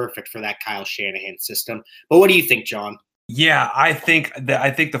both perfect for that Kyle Shanahan system. But what do you think, John? Yeah, I think the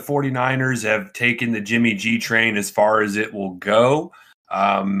 49ers have taken the Jimmy G train as far as it will go.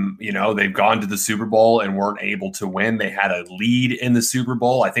 They've gone to the Super Bowl and weren't able to win. They had a lead in the Super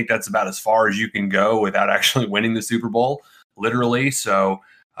Bowl. I think that's about as far as you can go without actually winning the Super Bowl, literally. So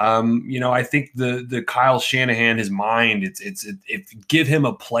I think the Kyle Shanahan, his mind, if give him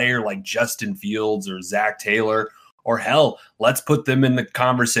a player like Justin Fields or Zach Taylor, or hell, let's put them in the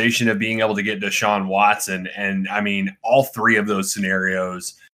conversation of being able to get Deshaun Watson. And I mean, all three of those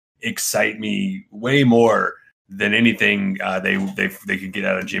scenarios excite me way more than anything they could get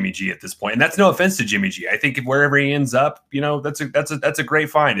out of Jimmy G at this point. And that's no offense to Jimmy G. I think if wherever he ends up, that's a great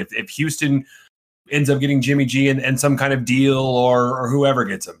find. If Houston ends up getting Jimmy G and some kind of deal or whoever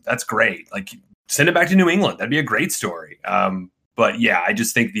gets him, that's great. Like, send it back to New England. That'd be a great story. But yeah, I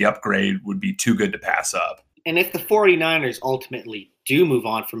just think the upgrade would be too good to pass up. And if the 49ers ultimately do move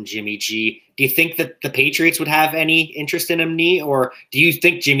on from Jimmy G, do you think that the Patriots would have any interest in him, Nee? Or do you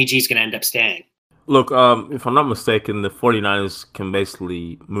think Jimmy G's going to end up staying? Look, if I'm not mistaken, the 49ers can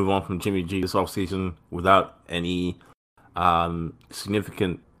basically move on from Jimmy G this offseason without any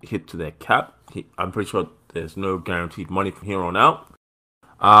significant hit to their cap. I'm pretty sure there's no guaranteed money from here on out.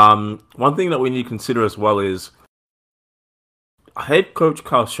 One thing that we need to consider as well is head coach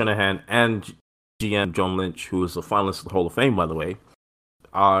Kyle Shanahan and GM John Lynch, who is a finalist of the Hall of Fame, by the way,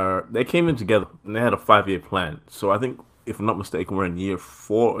 they came in together and they had a 5-year plan. So I think, if I'm not mistaken, we're in year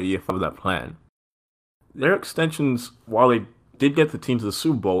 4 or year 5 of that plan. Their extensions, while they did get the team to the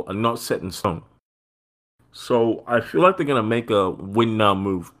Super Bowl, are not set in stone. So I feel like they're going to make a win-now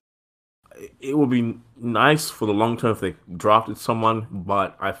move. It would be nice for the long term if they drafted someone,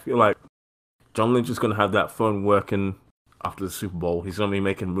 but I feel like John Lynch is going to have that phone working after the Super Bowl. He's going to be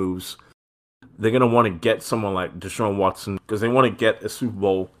making moves. They're going to want to get someone like Deshaun Watson because they want to get a Super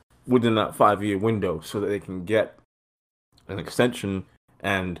Bowl within that 5-year window so that they can get an extension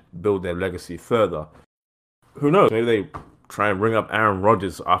and build their legacy further. Who knows? Maybe they try and bring up Aaron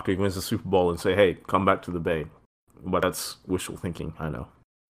Rodgers after he wins the Super Bowl and say, hey, come back to the Bay. But that's wishful thinking, I know.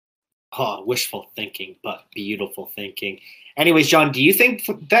 Oh, wishful thinking, but beautiful thinking. Anyways, John, do you think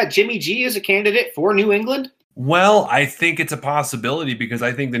that Jimmy G is a candidate for New England? Well, I think it's a possibility because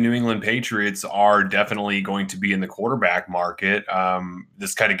I think the New England Patriots are definitely going to be in the quarterback market.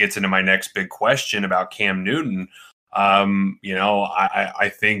 This kind of gets into my next big question about Cam Newton.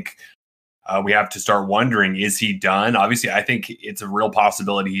 I think we have to start wondering, is he done? Obviously, I think it's a real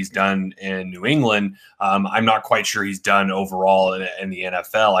possibility he's done in New England. I'm not quite sure he's done overall in the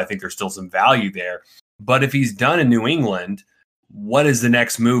NFL. I think there's still some value there. But if he's done in New England, what is the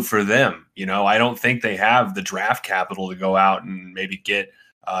next move for them? I don't think they have the draft capital to go out and maybe get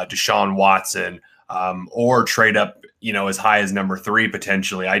Deshaun Watson or trade up, as high as number 3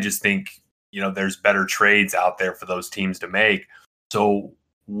 potentially. I just think there's better trades out there for those teams to make. So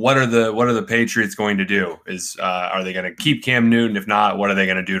what are the Patriots going to do? Are they going to keep Cam Newton? If not, what are they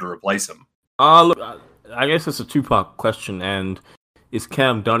going to do to replace him? Look, I guess it's a two-part question. And is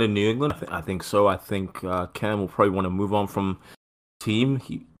Cam done in New England? I think so. I think Cam will probably want to move on from the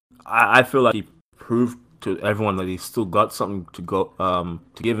team. I feel like he proved to everyone that he's still got something to go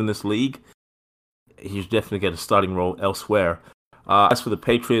to give in this league. He should definitely get a starting role elsewhere. As for the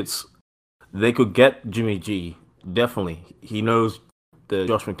Patriots, they could get Jimmy G. Definitely. He knows the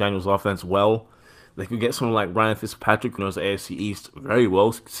Josh McDaniels offense well. They could get someone like Ryan Fitzpatrick, who knows the AFC East very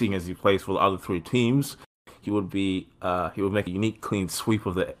well, seeing as he plays for the other three teams. He would make a unique, clean sweep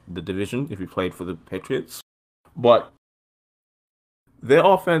of the division if he played for the Patriots. But their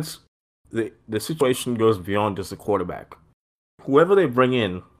offense, the situation goes beyond just the quarterback. Whoever they bring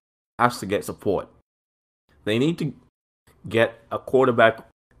in has to get support. They need to get a quarterback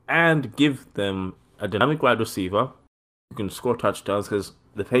and give them a dynamic wide receiver who can score touchdowns, because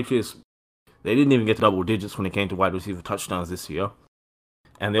the Patriots, they didn't even get to double digits when it came to wide receiver touchdowns this year.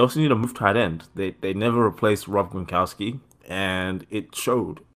 And they also need a move tight end. They never replaced Rob Gronkowski, and it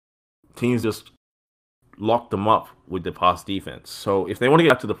showed. Teams just locked them up with the pass defense. So if they want to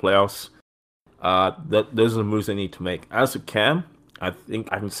get to the playoffs, those are the moves they need to make. As for Cam, I think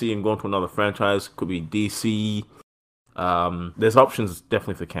I can see him going to another franchise. Could be DC. There's options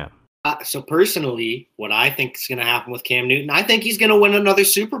definitely for Cam. So personally, what I think is going to happen with Cam Newton, I think he's going to win another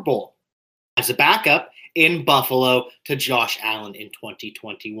Super Bowl as a backup in Buffalo to Josh Allen in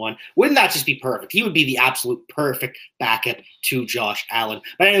 2021. Wouldn't that just be perfect? He would be the absolute perfect backup to Josh Allen.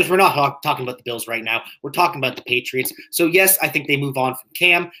 But anyways, we're not talking about the Bills right now. We're talking about the Patriots. So yes, I think they move on from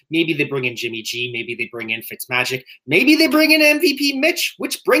Cam. Maybe they bring in Jimmy G. Maybe they bring in Fitzmagic. Maybe they bring in MVP Mitch,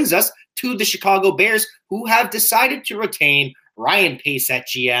 which brings us to the Chicago Bears, who have decided to retain Ryan Pace at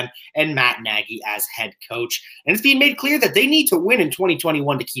GM and Matt Nagy as head coach. And it's being made clear that they need to win in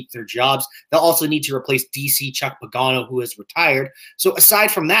 2021 to keep their jobs. They'll also need to replace DC Chuck Pagano, who has retired. So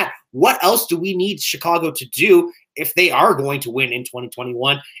aside from that, what else do we need Chicago to do if they are going to win in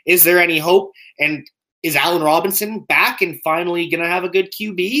 2021? Is there any hope? And is Allen Robinson back and finally going to have a good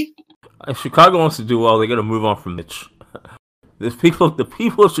QB? If Chicago wants to do well, they got to move on from Mitch. The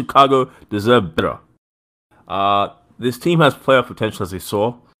people of Chicago deserve better. This team has playoff potential, as they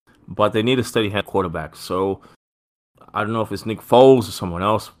saw, but they need a steady hand quarterback. So I don't know if it's Nick Foles or someone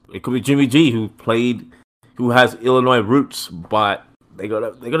else. It could be Jimmy G, who has Illinois roots, but they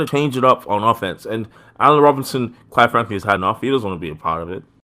gotta change it up on offense. And Allen Robinson, quite frankly, has had enough. He doesn't want to be a part of it.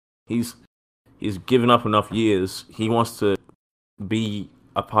 He's given up enough years. He wants to be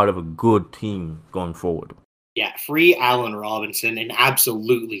a part of a good team going forward. Yeah, free Allen Robinson and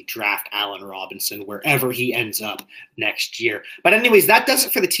absolutely draft Allen Robinson wherever he ends up next year. But anyways, that does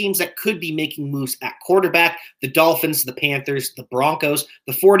it for the teams that could be making moves at quarterback. The Dolphins, the Panthers, the Broncos,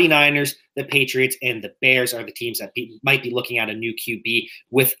 the 49ers, the Patriots, and the Bears are the teams that might be looking at a new QB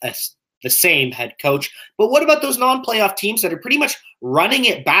with the same head coach. But what about those non-playoff teams that are pretty much running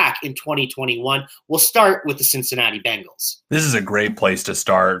it back in 2021? We'll start with the Cincinnati Bengals. This is a great place to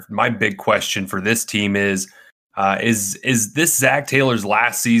start. My big question for this team is this Zach Taylor's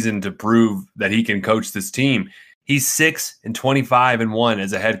last season to prove that he can coach this team? He's 6-25-1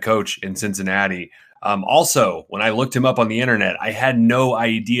 as a head coach in Cincinnati. Also, when I looked him up on the internet, I had no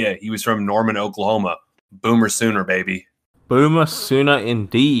idea he was from Norman, Oklahoma. Boomer Sooner, baby. Boomer Sooner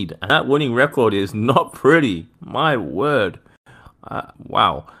indeed. And that winning record is not pretty. My word.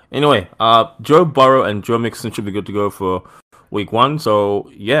 Wow. Anyway, Joe Burrow and Joe Mixon should be good to go for week 1.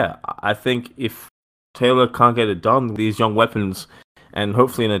 So, yeah, I think if Taylor can't get it done, these young weapons, and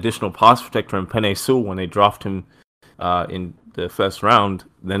hopefully an additional pass protector in Penei Sewell when they draft him in the first round,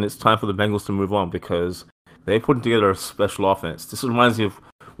 then it's time for the Bengals to move on, because they put together a special offense. This reminds me of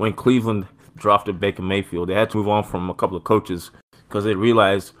when Cleveland drafted Baker Mayfield. They had to move on from a couple of coaches because they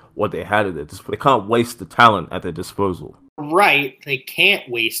realized what they had at their disposal. They can't waste the talent at their disposal. Right, they can't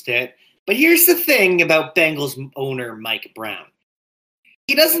waste it. But here's the thing about Bengals owner Mike Brown.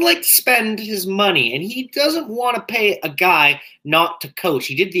 He doesn't like to spend his money, and he doesn't want to pay a guy not to coach.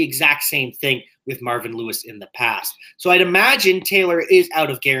 He did the exact same thing with Marvin Lewis in the past. So I'd imagine Taylor is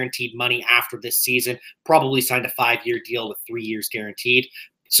out of guaranteed money after this season, probably signed a 5-year deal with 3 years guaranteed.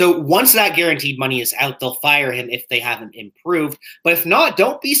 So once that guaranteed money is out, they'll fire him if they haven't improved. But if not,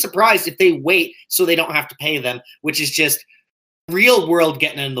 don't be surprised if they wait so they don't have to pay them, which is just real world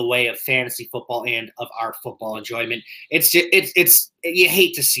getting in the way of fantasy football and of our football enjoyment. It's you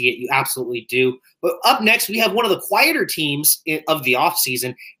hate to see it. You absolutely do. But up next, we have one of the quieter teams of the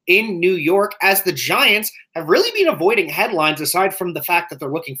offseason in New York, as the Giants have really been avoiding headlines aside from the fact that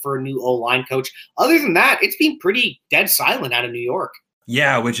they're looking for a new O-line coach. Other than that, it's been pretty dead silent out of New York.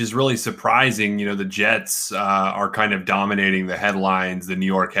 Yeah, which is really surprising. The Jets are kind of dominating the headlines, the New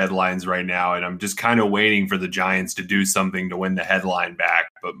York headlines right now, and I'm just kind of waiting for the Giants to do something to win the headline back.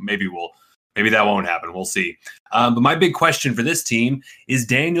 But maybe that won't happen. We'll see. But my big question for this team is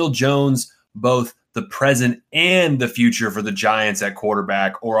Daniel Jones both the present and the future for the Giants at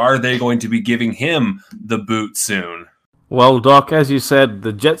quarterback, or are they going to be giving him the boot soon? Well, Doc, as you said,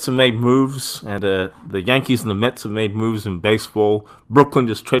 the Jets have made moves, and the Yankees and the Mets have made moves in baseball. Brooklyn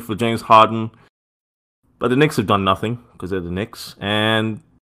just traded for James Harden, but the Knicks have done nothing because they're the Knicks. And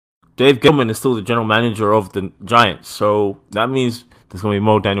Dave Gilman is still the general manager of the Giants, so that means there's going to be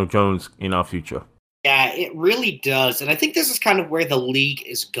more Daniel Jones in our future. Yeah, it really does. And I think this is kind of where the league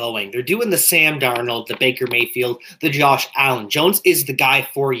is going. They're doing the Sam Darnold, the Baker Mayfield, the Josh Allen. Jones is the guy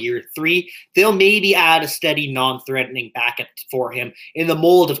for year 3. They'll maybe add a steady, non-threatening backup for him in the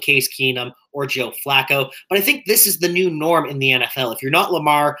mold of Case Keenum or Joe Flacco. But I think this is the new norm in the NFL. If you're not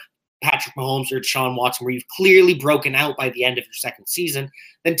Lamar, Patrick Mahomes, or Deshaun Watson, where you've clearly broken out by the end of your second season,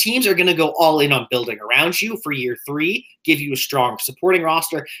 then teams are going to go all in on building around you for year 3, give you a strong supporting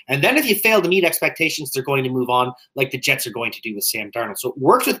roster, and then if you fail to meet expectations, they're going to move on like the Jets are going to do with Sam Darnold. So it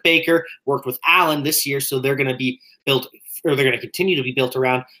worked with Baker, worked with Allen this year, so they're going to be built, or they're going to continue to be built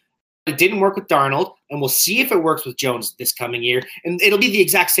around. It didn't work with Darnold, and we'll see if it works with Jones this coming year. And it'll be the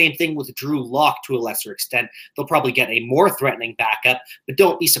exact same thing with Drew Lock to a lesser extent. They'll probably get a more threatening backup, but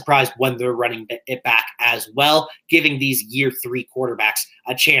don't be surprised when they're running it back as well, giving these year 3 quarterbacks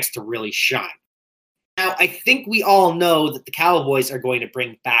a chance to really shine. Now, I think we all know that the Cowboys are going to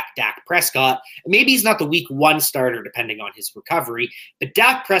bring back Dak Prescott. Maybe he's not the week 1 starter, depending on his recovery, but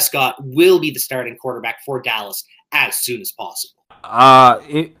Dak Prescott will be the starting quarterback for Dallas as soon as possible.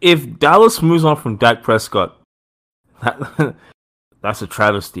 If Dallas moves on from Dak Prescott, that's a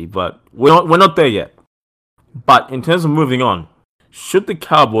travesty, but we're not there yet. But in terms of moving on, should the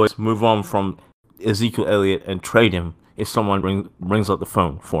Cowboys move on from Ezekiel Elliott and trade him if someone brings up the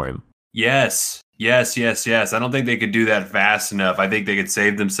phone for him? Yes. I don't think they could do that fast enough. I think they could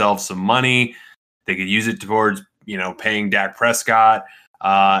save themselves some money. They could use it towards, paying Dak Prescott.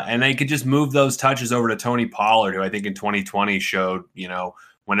 And they could just move those touches over to Tony Pollard, who I think in 2020 showed,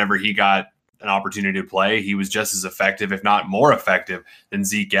 whenever he got an opportunity to play, he was just as effective, if not more effective, than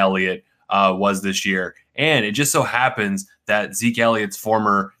Zeke Elliott was this year. And it just so happens that Zeke Elliott's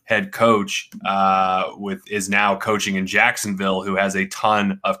former head coach is now coaching in Jacksonville, who has a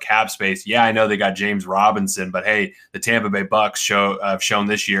ton of cap space. Yeah, I know they got James Robinson, but hey, the Tampa Bay Bucks have shown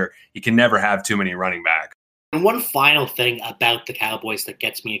this year you can never have too many running backs. And one final thing about the Cowboys that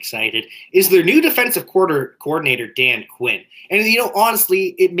gets me excited is their new defensive coordinator, Dan Quinn. And,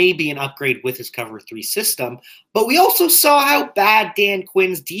 honestly, it may be an upgrade with his Cover 3 system, but we also saw how bad Dan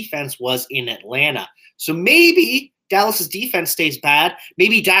Quinn's defense was in Atlanta. So maybe Dallas's defense stays bad.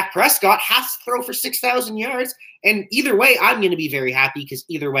 Maybe Dak Prescott has to throw for 6,000 yards. And either way, I'm going to be very happy because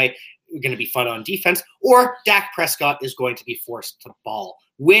either way, we're going to be fun on defense. Or Dak Prescott is going to be forced to ball.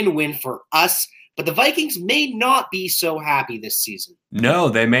 Win-win for us. But the Vikings may not be so happy this season. No,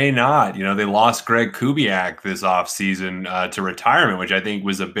 they may not. They lost Greg Kubiak this offseason to retirement, which I think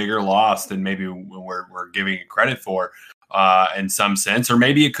was a bigger loss than maybe we're giving it credit for in some sense. Or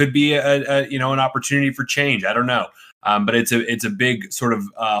maybe it could be an opportunity for change. I don't know. But it's a big sort of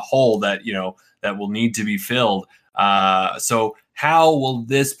hole that that will need to be filled. So how will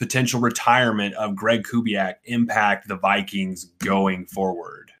this potential retirement of Greg Kubiak impact the Vikings going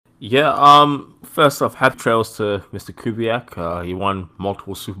forward? Yeah, first off, happy trails to Mr. Kubiak. He won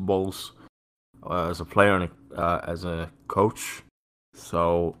multiple Super Bowls as a player and as a coach.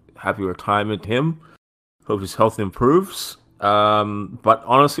 So, happy retirement to him. Hope his health improves. But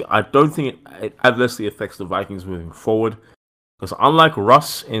honestly, I don't think it adversely affects the Vikings moving forward. Because unlike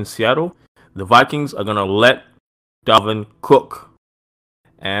Russ in Seattle, the Vikings are going to let Dalvin cook.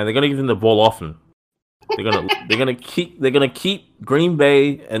 And they're going to give him the ball often. They're gonna keep Green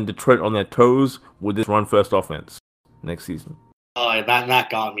Bay and Detroit on their toes with this run first offense next season. Oh, that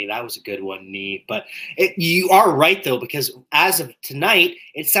got me. That was a good one, Nee. But you are right though, because as of tonight,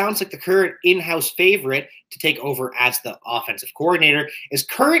 it sounds like the current in-house favorite to take over as the offensive coordinator is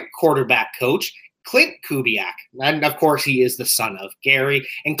current quarterback coach Clint Kubiak. And of course, he is the son of Gary.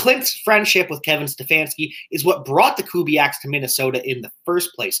 And Clint's friendship with Kevin Stefanski is what brought the Kubiaks to Minnesota in the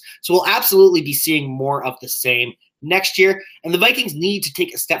first place. So we'll absolutely be seeing more of the same next year. And the Vikings need to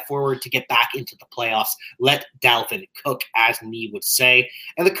take a step forward to get back into the playoffs. Let Dalvin cook, as Nee would say.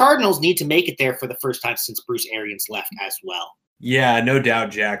 And the Cardinals need to make it there for the first time since Bruce Arians left as well. Yeah, no doubt,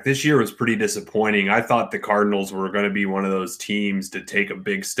 Jack. This year was pretty disappointing. I thought the Cardinals were going to be one of those teams to take a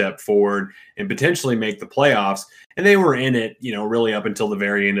big step forward and potentially make the playoffs. And they were in it, really up until the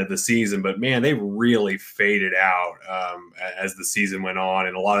very end of the season. But, man, they really faded out as the season went on.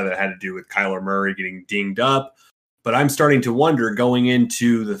 And a lot of that had to do with Kyler Murray getting dinged up. But I'm starting to wonder, going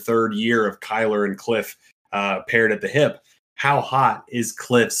into the third year of Kyler and Cliff paired at the hip, how hot is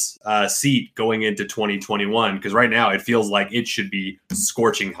Cliff's seat going into 2021? Because right now it feels like it should be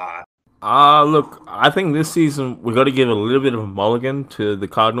scorching hot. Look, I think this season we got to give a little bit of a mulligan to the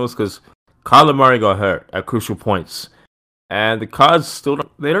Cardinals because Kyler Murray got hurt at crucial points. And the Cards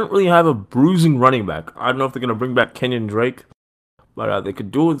they don't really have a bruising running back. I don't know if they're going to bring back Kenyon Drake, but they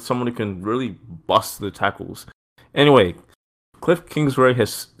could do it with someone who can really bust the tackles. Anyway, Cliff Kingsbury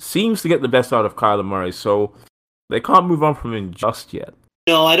seems to get the best out of Kyler Murray, so they can't move on from him just yet.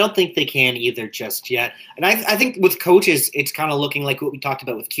 No, I don't think they can either just yet. And I think with coaches, it's kind of looking like what we talked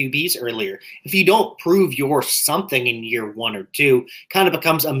about with QBs earlier. If you don't prove you're something in year 1 or 2, kind of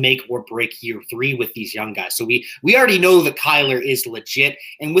becomes a make or break year 3 with these young guys. So we already know that Kyler is legit.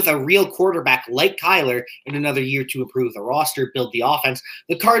 And with a real quarterback like Kyler in another year to improve the roster, build the offense,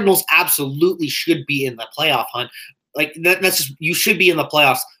 the Cardinals absolutely should be in the playoff hunt. Like that's just, you should be in the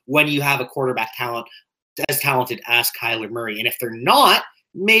playoffs when you have a quarterback talent as talented as Kyler Murray. And if they're not,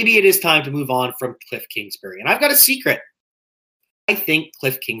 maybe it is time to move on from Cliff Kingsbury. And I've got a secret. I think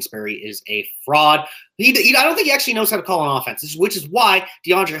Cliff Kingsbury is a fraud. I don't think he actually knows how to call an offense, which is why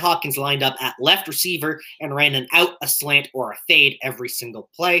DeAndre Hopkins lined up at left receiver and ran an out, a slant, or a fade every single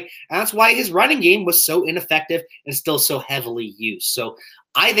play. And that's why his running game was so ineffective and still so heavily used. So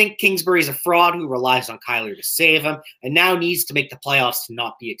I think Kingsbury is a fraud who relies on Kyler to save him and now needs to make the playoffs to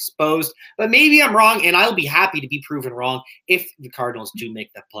not be exposed. But maybe I'm wrong, and I'll be happy to be proven wrong if the Cardinals do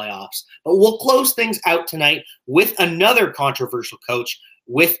make the playoffs. But we'll close things out tonight with another controversial coach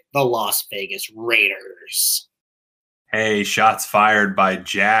with the Las Vegas Raiders. Hey, shots fired by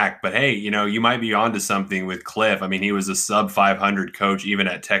Jack. But hey, you might be onto something with Cliff. I mean, he was a sub 500 coach even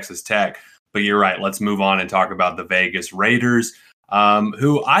at Texas Tech. But you're right. Let's move on and talk about the Vegas Raiders.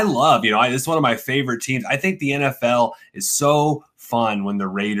 Who I love. This is one of my favorite teams. I think the NFL is so fun when the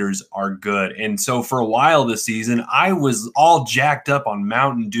Raiders are good. And so for a while this season, I was all jacked up on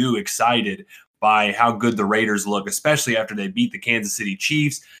Mountain Dew, excited by how good the Raiders look, especially after they beat the Kansas City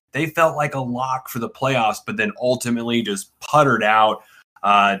Chiefs. They felt like a lock for the playoffs, but then ultimately just puttered out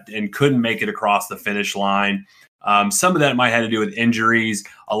and couldn't make it across the finish line. Some of that might have to do with injuries.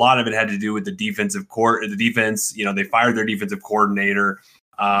 A lot of it had to do with the defense. They fired their defensive coordinator.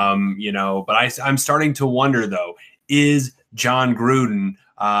 But I'm starting to wonder though, is John Gruden,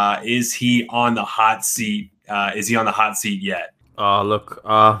 is he on the hot seat? Is he on the hot seat yet? Look,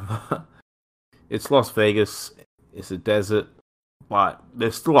 it's Las Vegas. It's a desert, but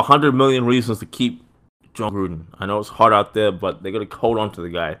there's still 100 million reasons to keep John Gruden. I know it's hard out there, but they're going to hold on to the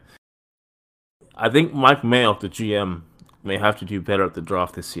guy. I think Mike Mayock, the GM, may have to do better at the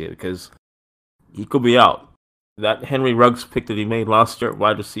draft this year because he could be out. That Henry Ruggs pick that he made last year at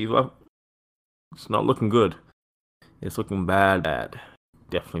wide receiver, it's not looking good. It's looking bad.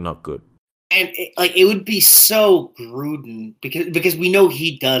 Definitely not good. And it would be so Gruden because we know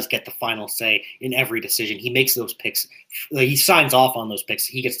he does get the final say in every decision. He makes those picks. He signs off on those picks.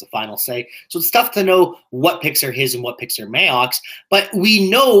 He gets the final say. So it's tough to know what picks are his and what picks are Mayock's. But we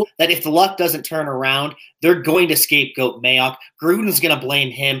know that if the luck doesn't turn around, they're going to scapegoat Mayock. Gruden's going to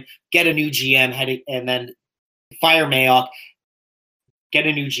blame him, get a new GM and then fire Mayock, get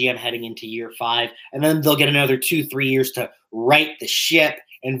a new GM heading into year 5, and then they'll get another 2-3 years to right the ship.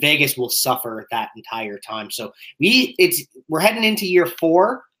 And Vegas will suffer that entire time. So we're heading into year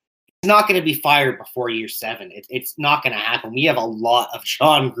 4. It's not going to be fired before year 7. It's not going to happen. We have a lot of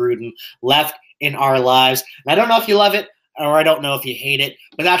John Gruden left in our lives. And I don't know if you love it or I don't know if you hate it,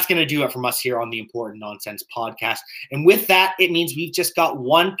 but that's going to do it from us here on the Important Nonsense podcast. And with that, it means we've just got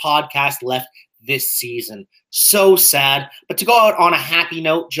one podcast left this season. So sad. But to go out on a happy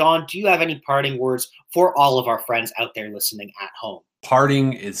note, John, do you have any parting words for all of our friends out there listening at home?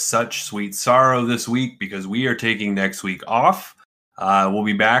 Parting is such sweet sorrow this week because we are taking next week off. We'll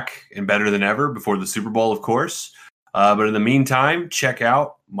be back and better than ever before the Super Bowl, of course. But in the meantime, check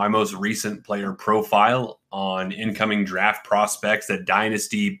out my most recent player profile on incoming draft prospects that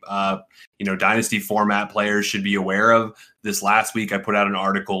dynasty format players should be aware of. This last week, I put out an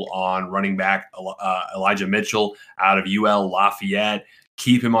article on running back Elijah Mitchell out of UL Lafayette.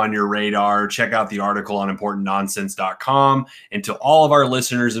 keep him on your radar. Check out the article on importantnonsense.com. And to all of our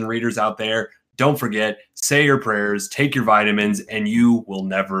listeners and readers out there, don't forget, say your prayers, take your vitamins, and you will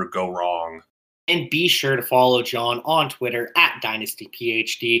never go wrong. And be sure to follow John on Twitter at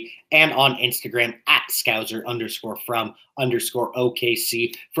DynastyPhD and on Instagram at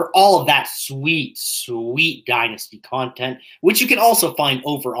Scouser_from_OKC for all of that sweet, sweet Dynasty content, which you can also find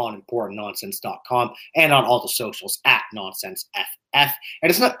over on ImportantNonsense.com and on all the socials at NonsenseFF. And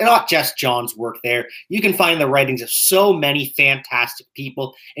it's not just John's work there. You can find the writings of so many fantastic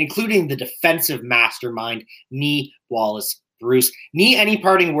people, including the defensive mastermind, Nee Wallace Bruce. Nee, any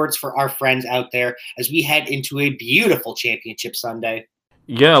parting words for our friends out there as we head into a beautiful championship Sunday?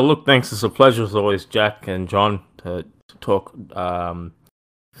 Yeah, look, thanks. It's a pleasure as always, Jack and John, to talk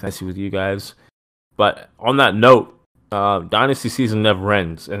fancy with you guys. But on that note, Dynasty season never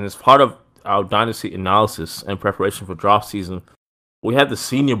ends. And as part of our Dynasty analysis and preparation for draft season, we have the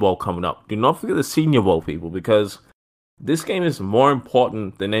Senior Bowl coming up. Do not forget the Senior Bowl, people, because this game is more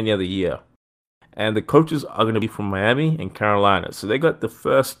important than any other year. And the coaches are going to be from Miami and Carolina. So they got a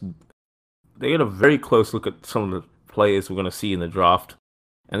very close look at some of the players we're going to see in the draft.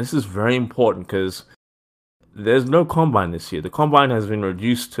 And this is very important because there's no combine this year. The combine has been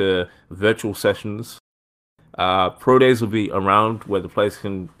reduced to virtual sessions. Pro days will be around where the players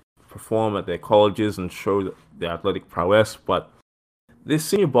can perform at their colleges and show their athletic prowess. But this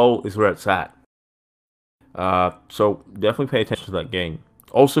Senior Bowl is where it's at. So definitely pay attention to that game.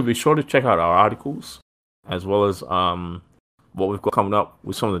 Also, be sure to check out our articles, as well as what we've got coming up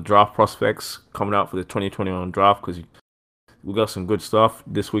with some of the draft prospects coming out for the 2021 draft, because we got some good stuff.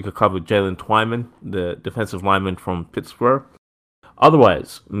 This week I covered Jalen Twyman, the defensive lineman from Pittsburgh.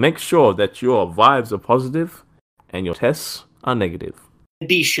 Otherwise, make sure that your vibes are positive and your tests are negative.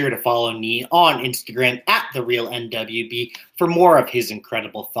 Be sure to follow me on Instagram at TheRealNWB for more of his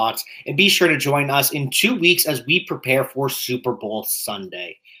incredible thoughts. And be sure to join us in 2 weeks as we prepare for Super Bowl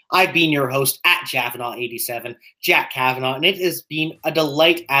Sunday. I've been your host at Javanaugh87, Jack Kavanaugh, and it has been a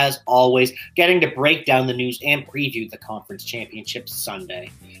delight as always getting to break down the news and preview the Conference Championship Sunday.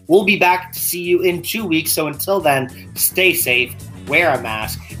 We'll be back to see you in 2 weeks, so until then, stay safe, wear a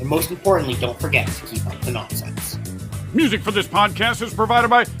mask, and most importantly, don't forget to keep up the nonsense. Music for this podcast is provided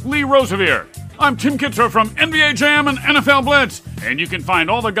by Lee Rosevere. I'm Tim Kitzer from NBA Jam and NFL Blitz, and you can find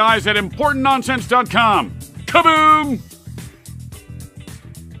all the guys at ImportantNonsense.com. Kaboom!